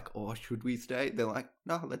even like, oh, should we stay? They're like,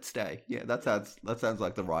 no, let's stay. Yeah, that sounds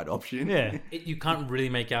like the right option. Yeah. You can't really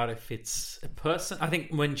make out if it's a person. I think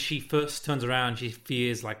when she first turns around, she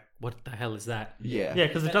fears like, what the hell is that? Yeah. Yeah,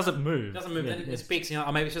 because it doesn't move. It doesn't move. Yeah. And it speaks,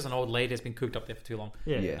 or maybe it's just an old lady that's been cooped up there for too long.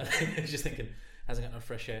 Yeah. Just thinking, hasn't got no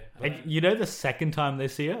fresh air. And you know the second time they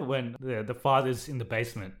see her, when the father's in the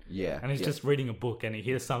basement, and he's just reading a book and he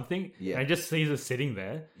hears something, and he just sees her sitting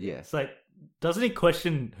there. Yeah. It's like, doesn't he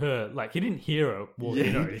question her? Like, he didn't hear her walk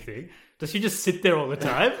in or anything. Does she just sit there all the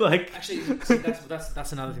time? Like, actually, see,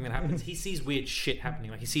 that's another thing that happens. He sees weird shit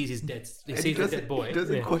happening. Like he sees his dead, the dead boy. He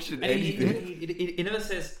doesn't question anything. He never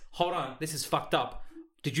says, "Hold on, this is fucked up.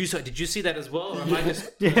 Did you see that as well, or am I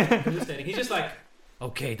just hallucinating?" He's just like,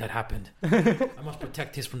 okay, that happened. I must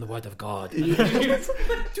protect this from the word of God. Dude,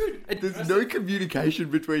 there's no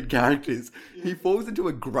communication between characters. He falls into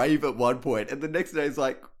a grave at one point, and the next day he's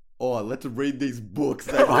like, oh, let's read these books.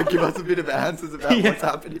 They might give us a bit of answers about what's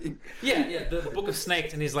happening. Yeah, the Book of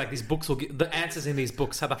Snakes, and he's like, these books will get the answers in these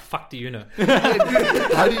books. How the fuck do you know?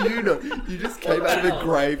 How do you know? You just came out of a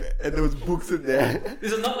grave and there was books in there.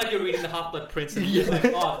 This is not like you're reading the Half-Blood Prince and you're like,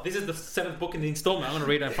 oh, this is the 7th book in the installment. I'm going to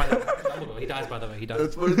read it and find out Dumbledore. He dies, by the way. He dies.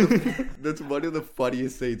 That's one of the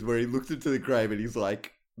funniest scenes where he looks into the grave and he's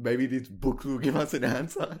like, maybe this book will give us an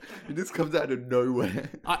answer. It just comes out of nowhere.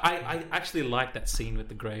 I actually like that scene with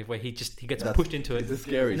the grave where he gets That's- pushed into it. it's a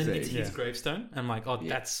scary and then scene. hits his gravestone. And I'm like, oh,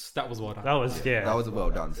 that was well done. That was That was a well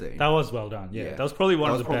done scene. That was well done. Yeah, that was probably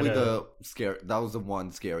one of the better. That was the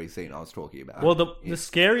one scary scene I was talking about. Well, the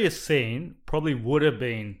scariest scene probably would have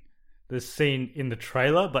been the scene in the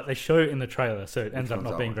trailer, but they show it in the trailer, so it ends up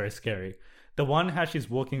not being very scary. The one how she's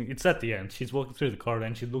walking, it's at the end. She's walking through the corridor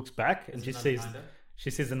and she looks back and she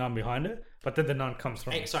sees the nun behind her, but then the nun comes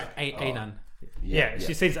from a nun. Yeah,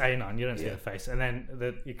 she sees a nun. You don't see her face, and then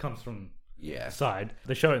it comes from the side.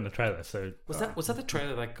 They show it in the trailer. So was that the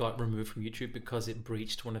trailer that got removed from YouTube because it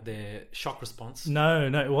breached one of their shock response? No,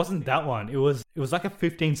 it wasn't that one. It was like a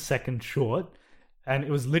 15-second short, and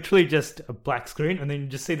it was literally just a black screen, and then you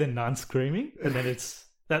just see the nun screaming, and then it's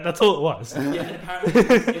that's all it was. Yeah, and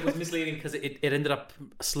apparently it was misleading because it ended up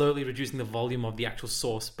slowly reducing the volume of the actual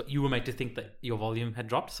source, but you were made to think that your volume had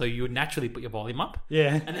dropped, so you would naturally put your volume up.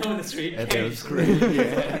 Yeah. And then when the screen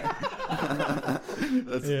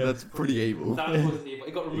That's pretty evil. That was evil.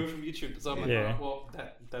 It got removed from YouTube, so I'm like, well,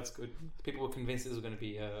 that's good. People were convinced this was going to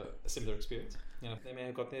be a similar experience. You know, they may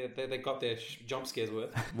have got their jump scares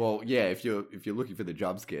worth. Well, yeah, if you're looking for the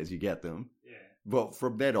jump scares, you get them. Yeah. Well,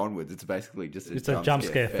 from then onwards, it's basically just a jump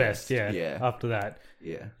scare fest. Yeah. After that.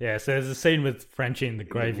 Yeah. Yeah. So there's a scene with Frenchie in the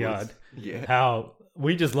graveyard. Yeah. How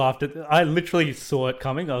we just laughed at. I literally saw it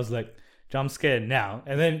coming. I was like, jump scare now,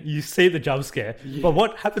 and then you see the jump scare. Yeah. But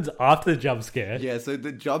what happens after the jump scare? Yeah. So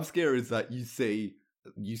the jump scare is that you see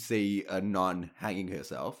a nun hanging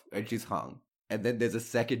herself, and she's hung, and then there's a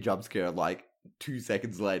second jump scare like 2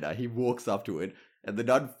 seconds later. He walks up to it, and the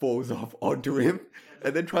nun falls off onto him,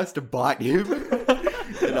 and then tries to bite him.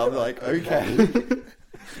 And I'm like, okay,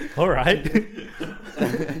 all right.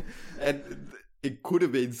 And it could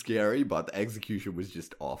have been scary, but the execution was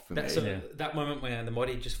just off for me. That moment when the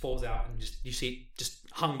body just falls out and you see it just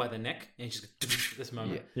hung by the neck, and you just this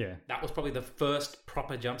moment. Yeah. That was probably the first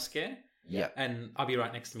proper jump scare. Yeah. And I'll be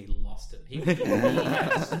right next to me lost it. He had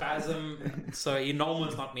a spasm, so he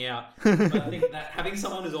almost knocked me out. But I think that having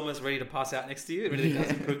someone who's almost ready to pass out next to you, it really does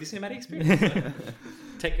improve the cinematic experience.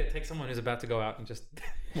 So take someone who's about to go out and just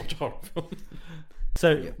watch a horror film.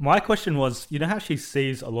 So my question was, you know how she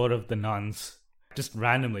sees a lot of the nuns just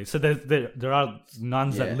randomly? So there are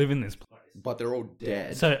nuns that live in this place. But they're all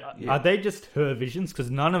dead. So are they just her visions? Because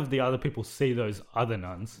none of the other people see those other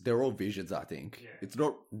nuns. They're all visions, I think. Yeah. It's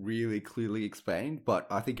not really clearly explained, but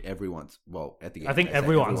I think everyone's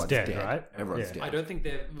everyone's dead, right? Everyone's dead. I don't think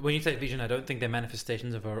when you say vision, I don't think they're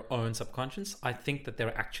manifestations of her own subconscious. I think that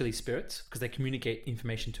they're actually spirits because they communicate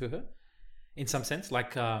information to her in some sense.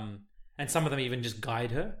 Like, and some of them even just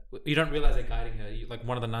guide her. You don't realize they're guiding her. Like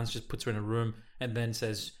one of the nuns just puts her in a room and then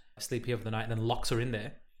says, "Sleep here for the night," and then locks her in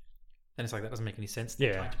there. And it's like, that doesn't make any sense.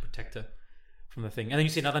 They're trying to protect her from the thing. And then you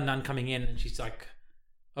see another nun coming in and she's like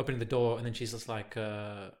opening the door and then she's just like,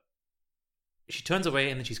 she turns away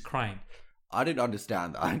and then she's crying. I didn't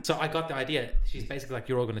understand that. So I got the idea. She's basically like,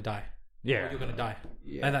 you're all going to die. Yeah. Or you're going to die.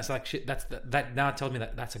 Yeah. And that's like, shit, that now tells me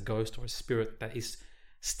that that's a ghost or a spirit that is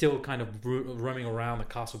still kind of roaming around the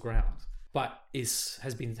castle grounds, but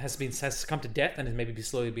has come to death and is maybe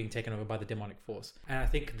slowly being taken over by the demonic force. And I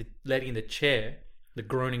think the lady in the chair, the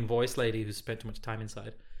groaning voice lady who spent too much time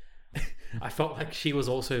inside, I felt like she was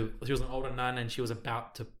an older nun and she was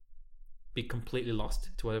about to be completely lost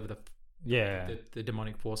to whatever the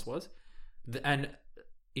demonic force was. And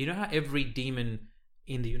you know how every demon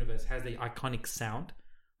in the universe has the iconic sound?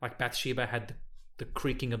 Like Bathsheba had the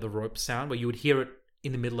creaking of the rope sound where you would hear it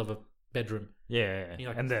in the middle of a bedroom. Yeah. And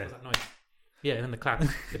you're like, and what was that noise? Yeah, and then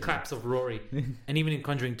the claps of Rory. And even in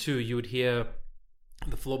Conjuring 2, you would hear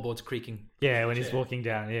the floorboards creaking. Yeah, when he's walking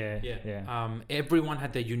down. Yeah. Everyone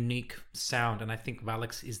had their unique sound, and I think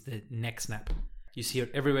Valak's is the neck snap. You see it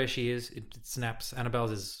everywhere she is. It snaps.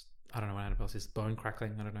 Annabelle's is, I don't know what Annabelle's is. Bone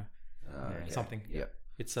crackling. I don't know. Something. Yep.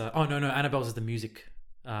 It's Annabelle's is the music.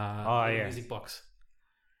 Music box.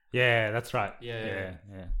 Yeah, that's right. Yeah.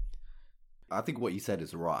 I think what you said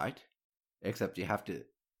is right, except you have to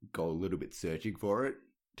go a little bit searching for it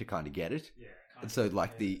to kind of get it. Yeah. And so,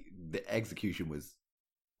 like, the execution was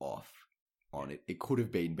off on it. It could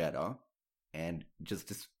have been better, and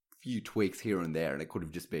just a few tweaks here and there, and it could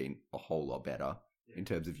have just been a whole lot better in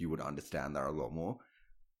terms of you would understand that a lot more.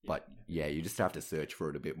 But you just have to search for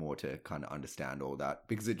it a bit more to kind of understand all that,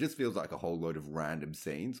 because it just feels like a whole load of random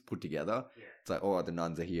scenes put together. Yeah. It's like, oh, the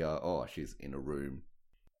nuns are here. Oh, she's in a room.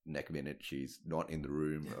 next minute she's not in the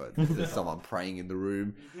room. There's someone praying in the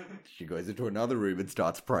room. She goes into another room and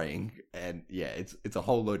starts praying, and yeah, it's a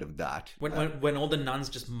whole load of that. When all the nuns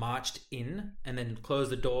just marched in and then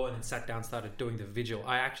closed the door and then sat down, started doing the vigil,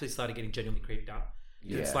 I actually started getting genuinely creeped out.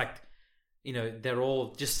 Yeah. It's like, you know, they're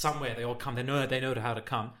all just somewhere. They all come. They know how to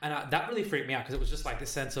come, and that really freaked me out because it was just like this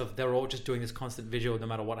sense of they're all just doing this constant vigil no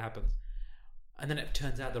matter what happens. And then it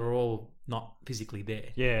turns out they're all not physically there.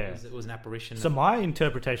 Yeah. It was an apparition. So my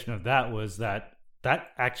interpretation of that was that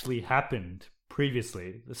actually happened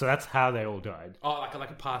previously. So that's how they all died. Oh, like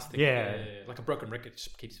a past thing. Yeah. Like a broken record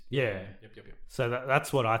just keeps... Yeah. Yep. So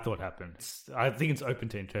that's what I thought happened. I think it's open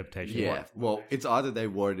to interpretation. Yeah, well, it's either they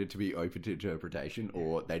wanted it to be open to interpretation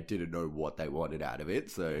or they didn't know what they wanted out of it,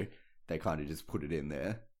 so they kind of just put it in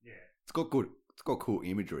there. Yeah. It's got cool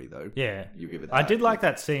imagery, though. Yeah. You give it that. I did like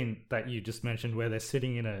that scene that you just mentioned where they're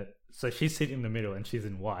sitting so she's sitting in the middle and she's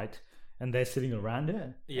in white and they're sitting around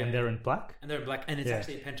her and they're in black. And they're in black, and it's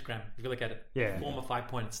actually a pentagram, if you look at it. Yeah. Form a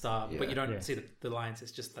 5-pointed star, but you don't Yeah. see the lines,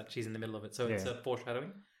 it's just that she's in the middle of it. So it's a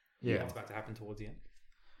foreshadowing. Yeah. What's about to happen towards the end.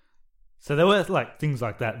 So there were like things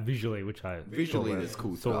like that visually, which I Visually, there's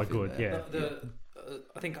cool thought were stuff in good. there. Yeah.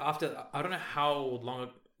 I think after, I don't know how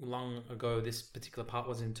long ago this particular part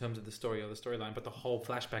was in terms of the story or the storyline, but the whole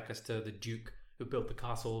flashback as to the Duke who built the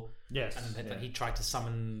castle. Yes. And that he tried to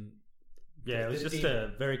summon... Yeah, it was just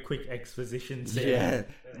a very quick exposition scene. Yeah,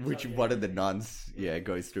 which one of the nuns,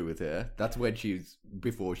 goes through with her. That's when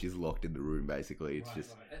before she's locked in the room, basically. It's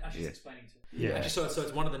just... And she's explaining to her. Yeah. Actually, so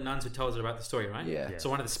it's one of the nuns who tells her about the story, right? Yeah. So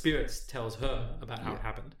one of the spirits tells her about how it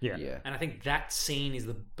happened. Yeah. And I think that scene is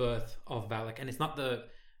the birth of Valak. And it's not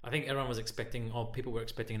I think everyone was expecting, or people were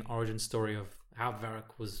expecting, an origin story of how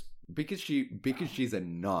Varrock was... Because she's a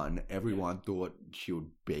nun, everyone thought she would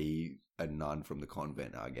be a nun from the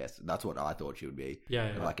convent, I guess. That's what I thought she would be.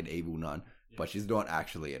 Yeah. Like an evil nun. Yeah. But she's not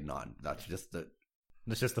actually a nun. That's just the...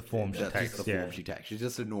 That's just the form she takes. That's just the form she takes. She's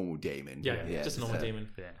just a normal demon. Yeah, just a normal demon.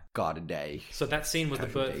 Yeah. Garden Day. So that scene was the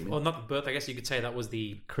birth... demon. Or not the birth, I guess you could say that was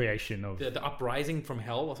the... Creation of... The uprising from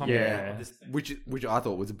hell or something. Yeah. Which I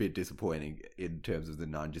thought was a bit disappointing in terms of the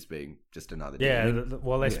nun just being just another Yeah, demon.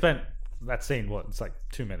 well, they spent that scene, it's like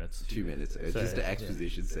 2 minutes. 2 minutes. It's just an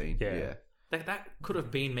exposition scene. Yeah. That could have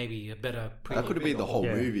been maybe a better... That could have been the whole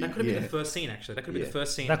movie. That could have been the first scene, actually. That could have been the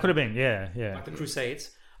first scene. That could have been, yeah. Like the Crusades.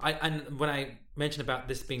 And when I mentioned about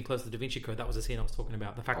this being close to the Da Vinci Code, that was the scene I was talking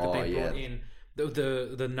about. The fact that they brought in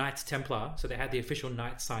the Knights Templar. So they had the official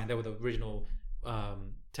Knights sign. They were the original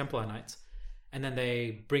Templar Knights. And then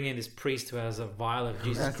they bring in this priest who has a vial of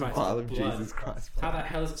Jesus Christ. Jesus Christ. How the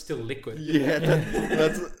hell is it still liquid? Yeah,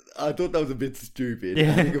 that's. I thought that was a bit stupid.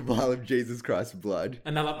 Having a vial of Jesus Christ's blood.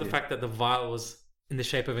 And I love the fact that the vial was in the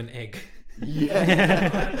shape of an egg.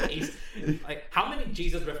 Yeah. Like, how many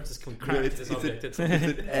Jesus references can we cram into this object? It's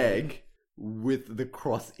an egg with the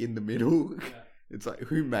cross in the middle. It's like,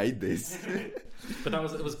 who made this? But it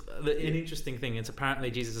was an interesting thing. It's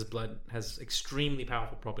apparently Jesus' blood has extremely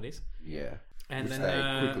powerful properties. Yeah. And which then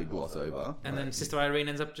they quickly gloss over. And then Sister Irene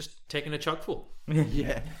ends up just taking a chugful.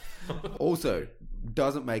 Yeah. Also,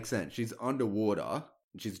 doesn't make sense. She's underwater.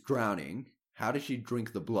 She's drowning. How does she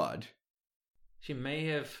drink the blood? She may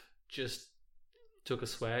have just took a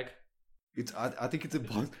swag. I think it's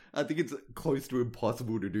impossible. I think it's close to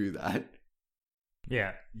impossible to do that.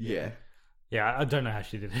 Yeah. Yeah. Yeah, I don't know how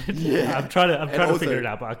she did it. Yeah. I'm trying to figure it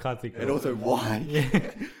out, but I can't think of it. And also, why?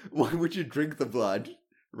 Why would you drink the blood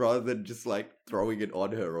rather than just like throwing it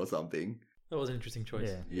on her or something? That was an interesting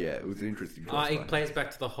choice. Yeah, it was an interesting choice. It plays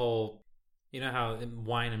back to the whole, you know how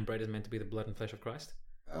wine and bread is meant to be the blood and flesh of Christ?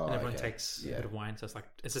 Oh, and everyone takes a bit of wine. So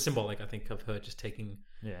it's a symbolic, I think, of her just taking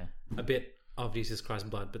a bit of Jesus Christ's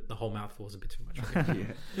blood, but the whole mouthful is a bit too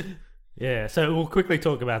much. Yeah, so we'll quickly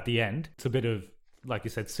talk about the end. It's a bit of, like you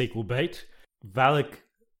said, sequel bait. Valak,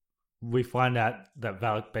 we find out that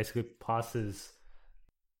Valak basically passes...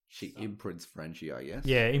 She imprints Frenchie, I guess.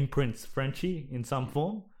 Yeah, imprints Frenchie in some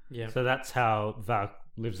form. Yeah. So that's how Valak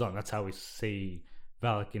lives on. That's how we see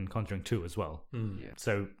Valak in Conjuring 2 as well. Yeah.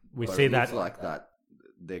 So we but see it that... looks like that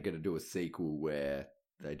they're going to do a sequel where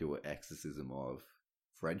they do an exorcism of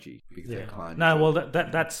Frenchie. Because they're kind No, of... well,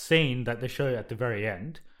 that scene that they show at the very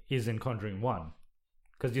end is in Conjuring 1.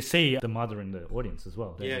 Because you see the mother in the audience as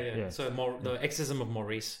well. Yeah. So the exorcism of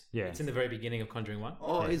Maurice. Yeah. It's in the very beginning of Conjuring 1.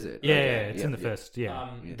 Oh, is it? Yeah, it's in the first. Yeah.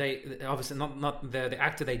 They obviously not the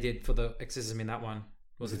actor they did for the exorcism in that one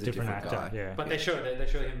was a different actor. guy. Yeah. But they show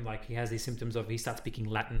him like he has these symptoms of he starts speaking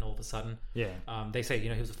Latin all of a sudden. Yeah. They say he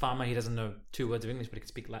was a farmer. He doesn't know 2 words of English, but he can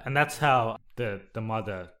speak Latin. And that's how the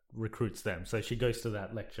mother recruits them. So she goes to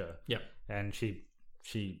that lecture. Yeah. And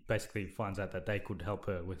she basically finds out that they could help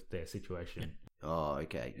her with their situation. Oh,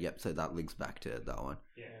 okay. Yep. So that links back to that one.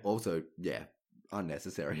 Yeah. Also, yeah,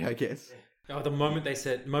 unnecessary, I guess. Oh, the moment he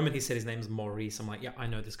said his name is Maurice, I'm like, yeah, I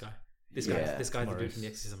know this guy. This guy's the dude from The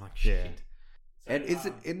Exorcist. I'm like, shit. And is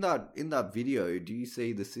it in that video? Do you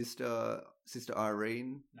see the sister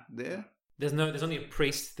Irene there? There's only a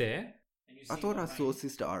priest there. I thought I saw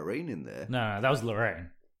Sister Irene in there. No, that was Lorraine.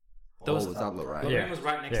 Was that Lorraine? Lorraine was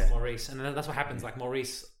right next to Maurice, and then that's what happens. Like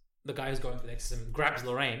Maurice, the guy who's going for the exorcism, grabs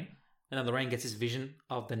Lorraine, and then Lorraine gets his vision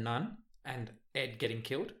of the nun and Ed getting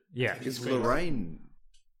killed. Yeah, is Lorraine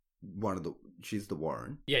she's the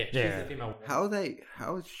Warren? Yeah, she's the female. How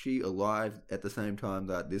is she alive at the same time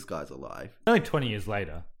that this guy's alive? Only 20 years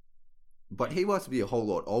later. But he must be a whole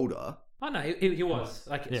lot older. Oh no, he was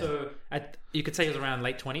so. You could say he was around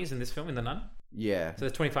late 20s in this film, in The Nun. Yeah. So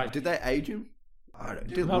there's 25. Did they age him? I don't.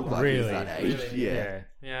 Didn't Not look like really. he was that age. Really?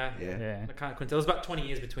 Yeah. I can't tell. It was about 20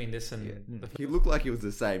 years between this and. He looked like he was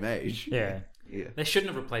the same age. Yeah. Yeah. They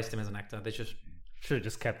shouldn't have replaced him as an actor. They should have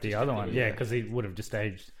just kept the other one. Yeah, because he would have just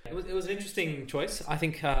aged. It was an interesting choice. I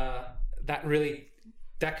think that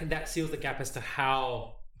seals the gap as to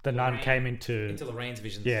how the nun came into Lorraine's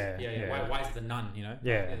visions. Yeah. Why is it the nun? You know.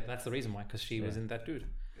 Yeah. That's the reason why, because she was in that dude.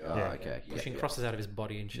 Oh, okay. Pushing crosses out of his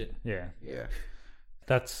body and shit. Yeah. Yeah.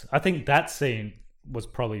 I think that scene was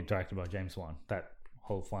probably directed by James Wan. That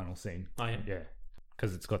whole final scene. Oh yeah. Yeah.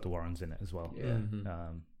 Because it's got the Warrens in it as well. Yeah.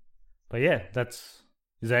 Mm-hmm. But yeah, is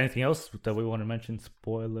there anything else that we want to mention?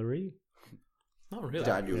 Spoilery? Not really.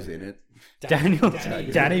 Daniel's in it.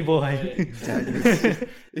 Danny boy.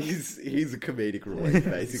 He's a comedic relief,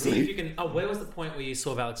 basically. See if you can. Oh, where was the point where you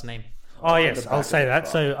saw Valak's name? Oh yes, I'll say that.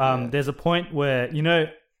 So there's a point where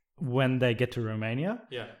when they get to Romania,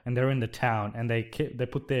 and they're in the town, and they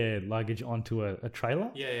put their luggage onto a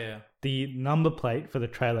trailer. Yeah. The number plate for the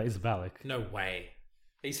trailer is Valak. No way.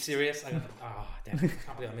 Are you serious? Damn! I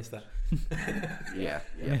can't believe I missed that. Yeah.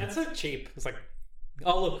 That's so cheap. It's like,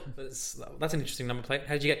 oh look, that's an interesting number plate.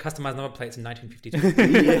 How did you get customized number plates in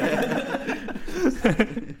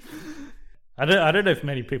 1952? I don't know if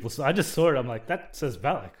many people saw. I just saw it. I'm like, that says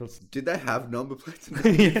Valak. Did they have number plates in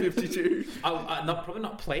 1952? Probably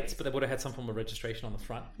not plates, but they would have had some form of registration on the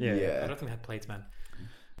front. Yeah. I don't think they had plates, man.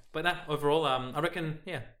 But that overall, I reckon,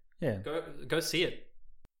 go see it.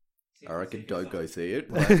 I reckon don't go see it.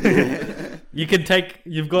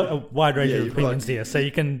 You've got a wide range of opinions here, so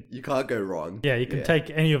you can't go wrong. Yeah, you can take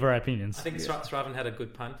any of our opinions. I think Sravan had a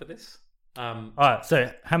good pun for this. Alright,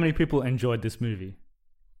 so how many people enjoyed this movie?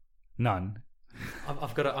 None.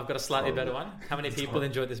 I've got a slightly better one. How many people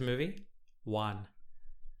enjoyed this movie? One.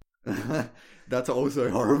 That's also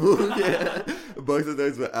horrible. Yeah. Both of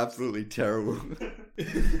those were absolutely terrible.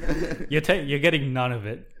 You're getting none of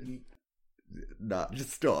it. Nah, just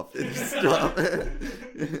stop. Just stop. He's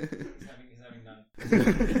having none.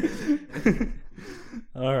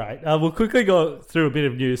 All right. We'll quickly go through a bit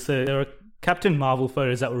of news. So there are Captain Marvel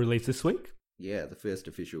photos that were released this week. Yeah, the first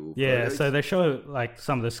official Yeah, photos. so they show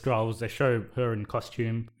some of the Skrulls. They show her in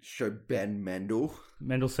costume. Show Ben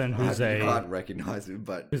Mendelsohn, who's I can't recognize him,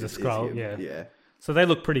 but who's a Skrull. Yeah. So they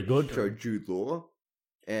look pretty good. Show Jude Law.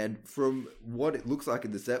 And from what it looks like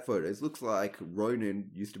in the set photos, looks like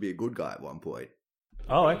Ronan used to be a good guy at one point.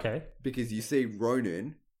 Oh, okay. Because you see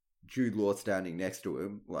Ronan, Jude Law standing next to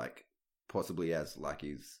him, possibly as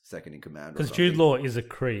his second in command. Because Jude Law is a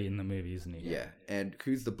Kree in the movie, isn't he? Yeah. And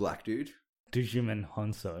who's the black dude? Dujman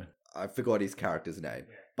Honso. I forgot his character's name,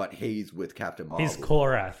 but he's with Captain Marvel. He's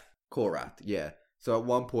Korath. Korath, yeah. So at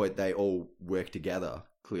one point they all work together,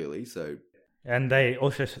 clearly, so... And they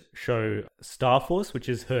also show Star Force, which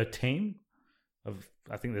is her team. I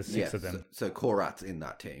think there's 6 of them. So Korath's in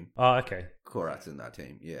that team. Oh, okay. Korath's in that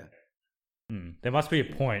team, yeah. There must be a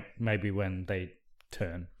point, maybe, when they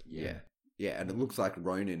turn. Yeah. Yeah, and it looks like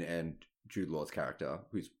Ronan and Jude Law's character,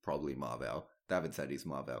 who's probably Marvel. They haven't said he's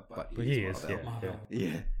Marvel, but he is, Marvel.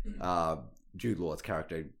 Yeah. Jude Law's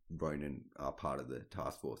character, Ronan, are part of the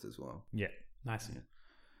task force as well. Yeah. Nice. Yeah.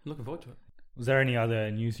 Looking forward to it. Was there any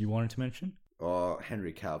other news you wanted to mention?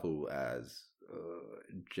 Henry Cavill as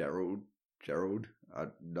Gerald. I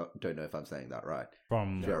don't know if I'm saying that right.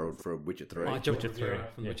 Gerald from Witcher 3. Witcher 3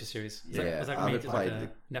 from the Witcher series. Was that I haven't played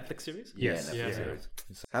the Netflix series? Yes, Netflix series.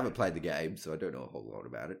 Haven't played the game, so I don't know a whole lot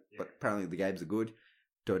about it. But apparently the games are good.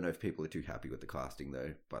 Don't know if people are too happy with the casting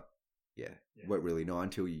though. But won't really know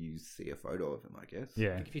until you see a photo of him, I guess.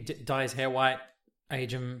 Yeah. If you dye his hair white,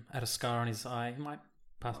 age him, add a scar on his eye, he might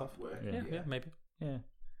pass off. Yeah, maybe. Yeah.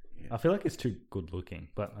 I feel like he's too good looking,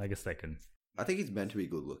 but I guess they can. I think he's meant to be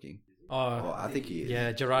good looking. Oh, I think he is.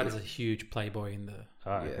 Yeah, Gerard is a huge playboy in the.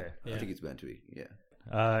 Oh, okay. I think it's meant to be.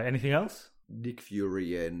 Yeah. Anything else? Nick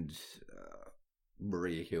Fury and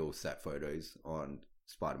Maria Hill set photos on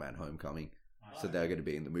Spider-Man Homecoming. So they're going to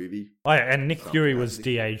be in the movie. Oh, yeah, and Nick Fury was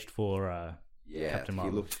de-aged for Captain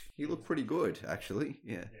Marvel. He looked pretty good, actually.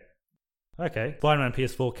 Yeah. Okay. Spider-Man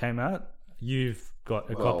PS4 came out. You've got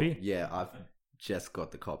a copy? Yeah, I've just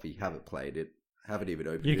got the copy. Haven't played it. Haven't even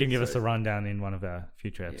opened it. You can give us a rundown in one of our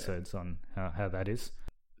future episodes on how that is.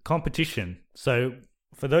 Competition. So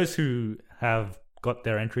for those who have got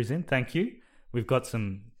their entries in, thank you. We've got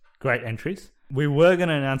some great entries. We were going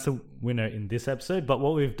to announce a winner in this episode, but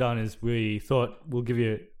what we've done is we thought we'll give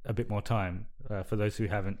you a bit more time for those who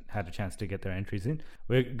haven't had a chance to get their entries in.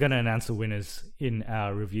 We're going to announce the winners in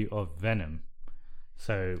our review of Venom.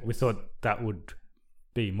 So we thought that would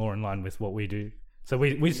be more in line with what we do. So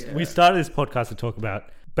we started this podcast to talk about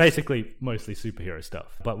basically mostly superhero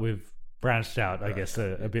stuff, but we've branched out, I guess,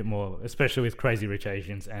 a bit more, especially with Crazy Rich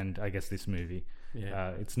Asians and I guess this movie.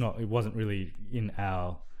 Yeah. It wasn't really in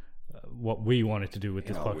our what we wanted to do with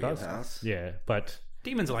this podcast. Wheelhouse. Yeah, but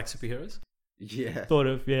demons are like superheroes. Yeah, sort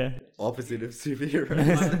of. Yeah, opposite of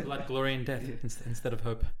superheroes. like glory and death instead of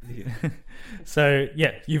hope. So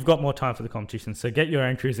you've got more time for the competition. So get your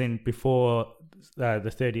entries in before the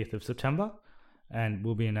 30th of September, and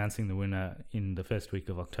we'll be announcing the winner in the first week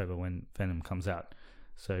of October when Venom comes out.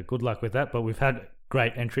 So good luck with that. But we've had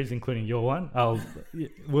great entries, including your one.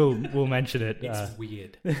 We'll mention it. It's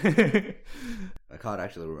weird. I can't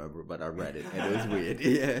actually remember, but I read it and it was weird.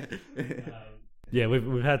 Yeah. Yeah,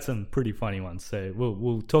 we've had some pretty funny ones. So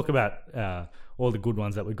we'll talk about all the good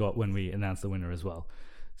ones that we got when we announce the winner as well.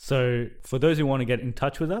 So for those who want to get in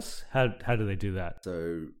touch with us, how do they do that?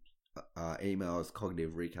 So email is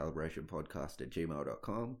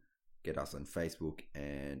cognitiverecalibrationpodcast@gmail.com. Get us on Facebook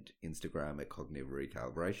and Instagram at Cognitive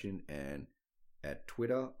Recalibration, and at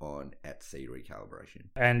Twitter on @CRecalibration.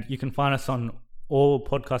 And you can find us on all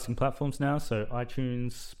podcasting platforms now, so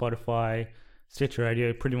iTunes, Spotify, Stitcher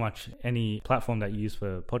Radio, pretty much any platform that you use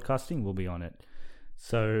for podcasting will be on it.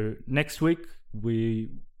 So next week we're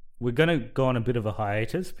going to go on a bit of a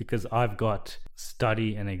hiatus because I've got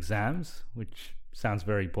study and exams, which sounds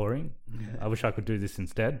very boring. I wish I could do this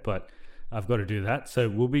instead, but I've got to do that. So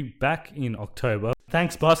we'll be back in October.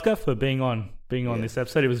 Thanks, Bhaskar, for being on this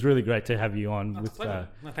episode. It was really great to have you on.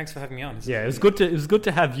 Thanks for having me on. It was good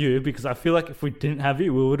to have you, because I feel like if we didn't have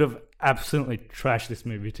you, we would have absolutely trashed this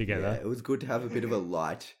movie together. Yeah, it was good to have a bit of a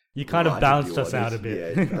light. You kind of balanced us out a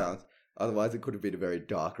bit. Yeah, it balanced. Otherwise, it could have been a very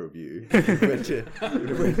dark review.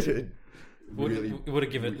 It would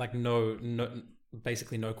have given it like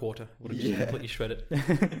basically no quarter. Would have just completely shredded.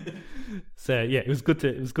 So it was good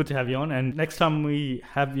to have you on. And next time we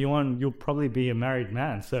have you on, you'll probably be a married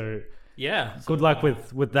man. So good luck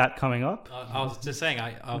with that coming up. I was just saying,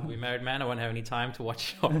 I'll be a married man. I won't have any time to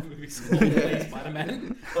watch movies called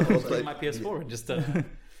Spider-Man. I'll play my PS4 and just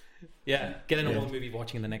get in a whole movie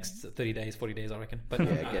watching in the next 30 days, 40 days, I reckon. But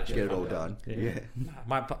get it all done. Yeah.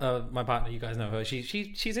 My partner, you guys know her.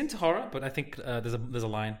 She's into horror, but I think there's a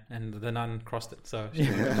line, and the nun crossed it, so she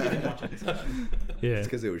didn't watch it. So. Yeah, it's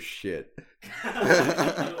because it was shit.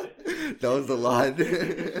 That was the line.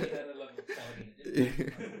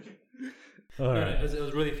 All right. It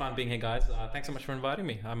was really fun being here, guys. Thanks so much for inviting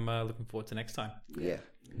me. I'm looking forward to next time. Yeah.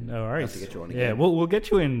 No worries. Have to get you on again. Yeah, we'll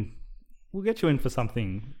get you in. We'll get you in for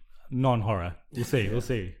something non-horror. We'll see. We'll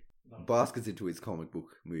see. Bhaskar's into his comic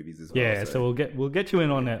book movies as well. Yeah, so we'll get you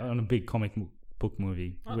in on a big comic book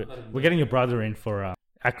movie. We're getting your brother in for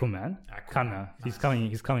Aquaman. Kanna. He's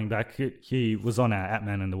coming back. He was on our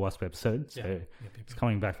Ant-Man and the Wasp episode, so he's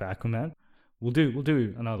coming back for Aquaman. We'll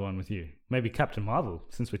do another one with you. Maybe Captain Marvel,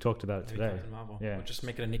 since we talked about it today. Captain Marvel. Yeah. We'll just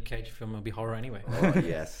make it a Nick Cage film. It'll be horror anyway. Oh,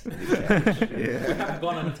 yes. Nick Cage. Yeah. I've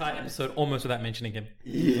gone an entire episode almost without mentioning him.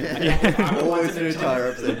 Yeah. Almost an entire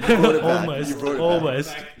episode.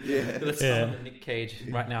 Almost. Yeah. Let's start on Nick Cage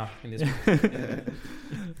right now in this movie.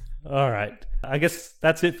 All right. I guess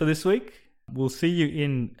that's it for this week. We'll see you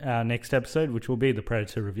in our next episode, which will be the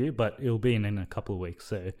Predator review, but it'll be in a couple of weeks.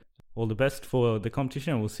 So all the best for the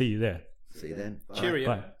competition. We'll see you there. See you then. Bye. Cheerio.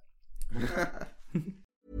 Bye.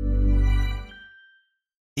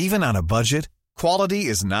 Even on a budget, quality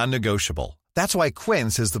is non-negotiable. That's why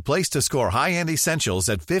Quince is the place to score high-end essentials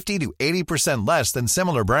at 50 to 80% less than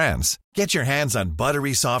similar brands. Get your hands on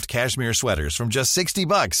buttery soft cashmere sweaters from just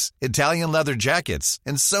 $60, Italian leather jackets,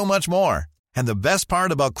 and so much more. And the best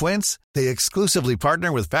part about Quince, they exclusively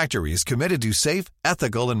partner with factories committed to safe,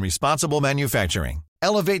 ethical, and responsible manufacturing.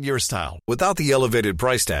 Elevate your style without the elevated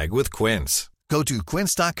price tag with Quince. Go to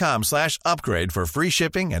quince.com/upgrade for free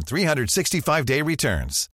shipping and 365-day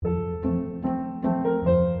returns.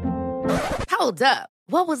 Hold up.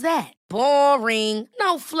 What was that? Boring.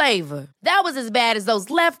 No flavor. That was as bad as those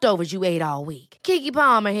leftovers you ate all week. Keke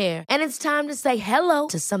Palmer here, and it's time to say hello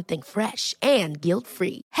to something fresh and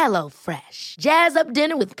guilt-free. Hello Fresh. Jazz up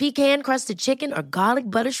dinner with pecan-crusted chicken or garlic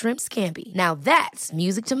butter shrimp scampi. Now that's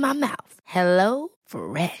music to my mouth. Hello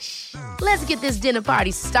Fresh. Let's get this dinner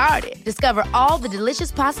party started. Discover all the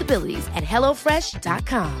delicious possibilities at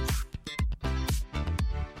hellofresh.com.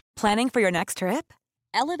 Planning for your next trip?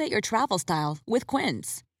 Elevate your travel style with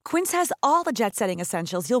Quince. Quince has all the jet-setting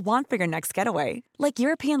essentials you'll want for your next getaway, like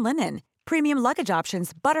European linen, premium luggage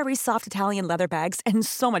options, buttery soft Italian leather bags, and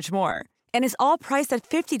so much more. And is all priced at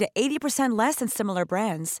 50 to 80% less than similar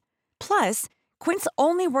brands. Plus, Quince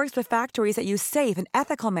only works with factories that use safe and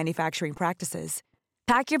ethical manufacturing practices.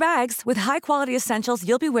 Pack your bags with high-quality essentials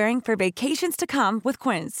you'll be wearing for vacations to come with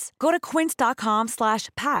Quince. Go to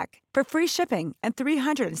quince.com/pack for free shipping and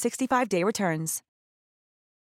 365-day returns.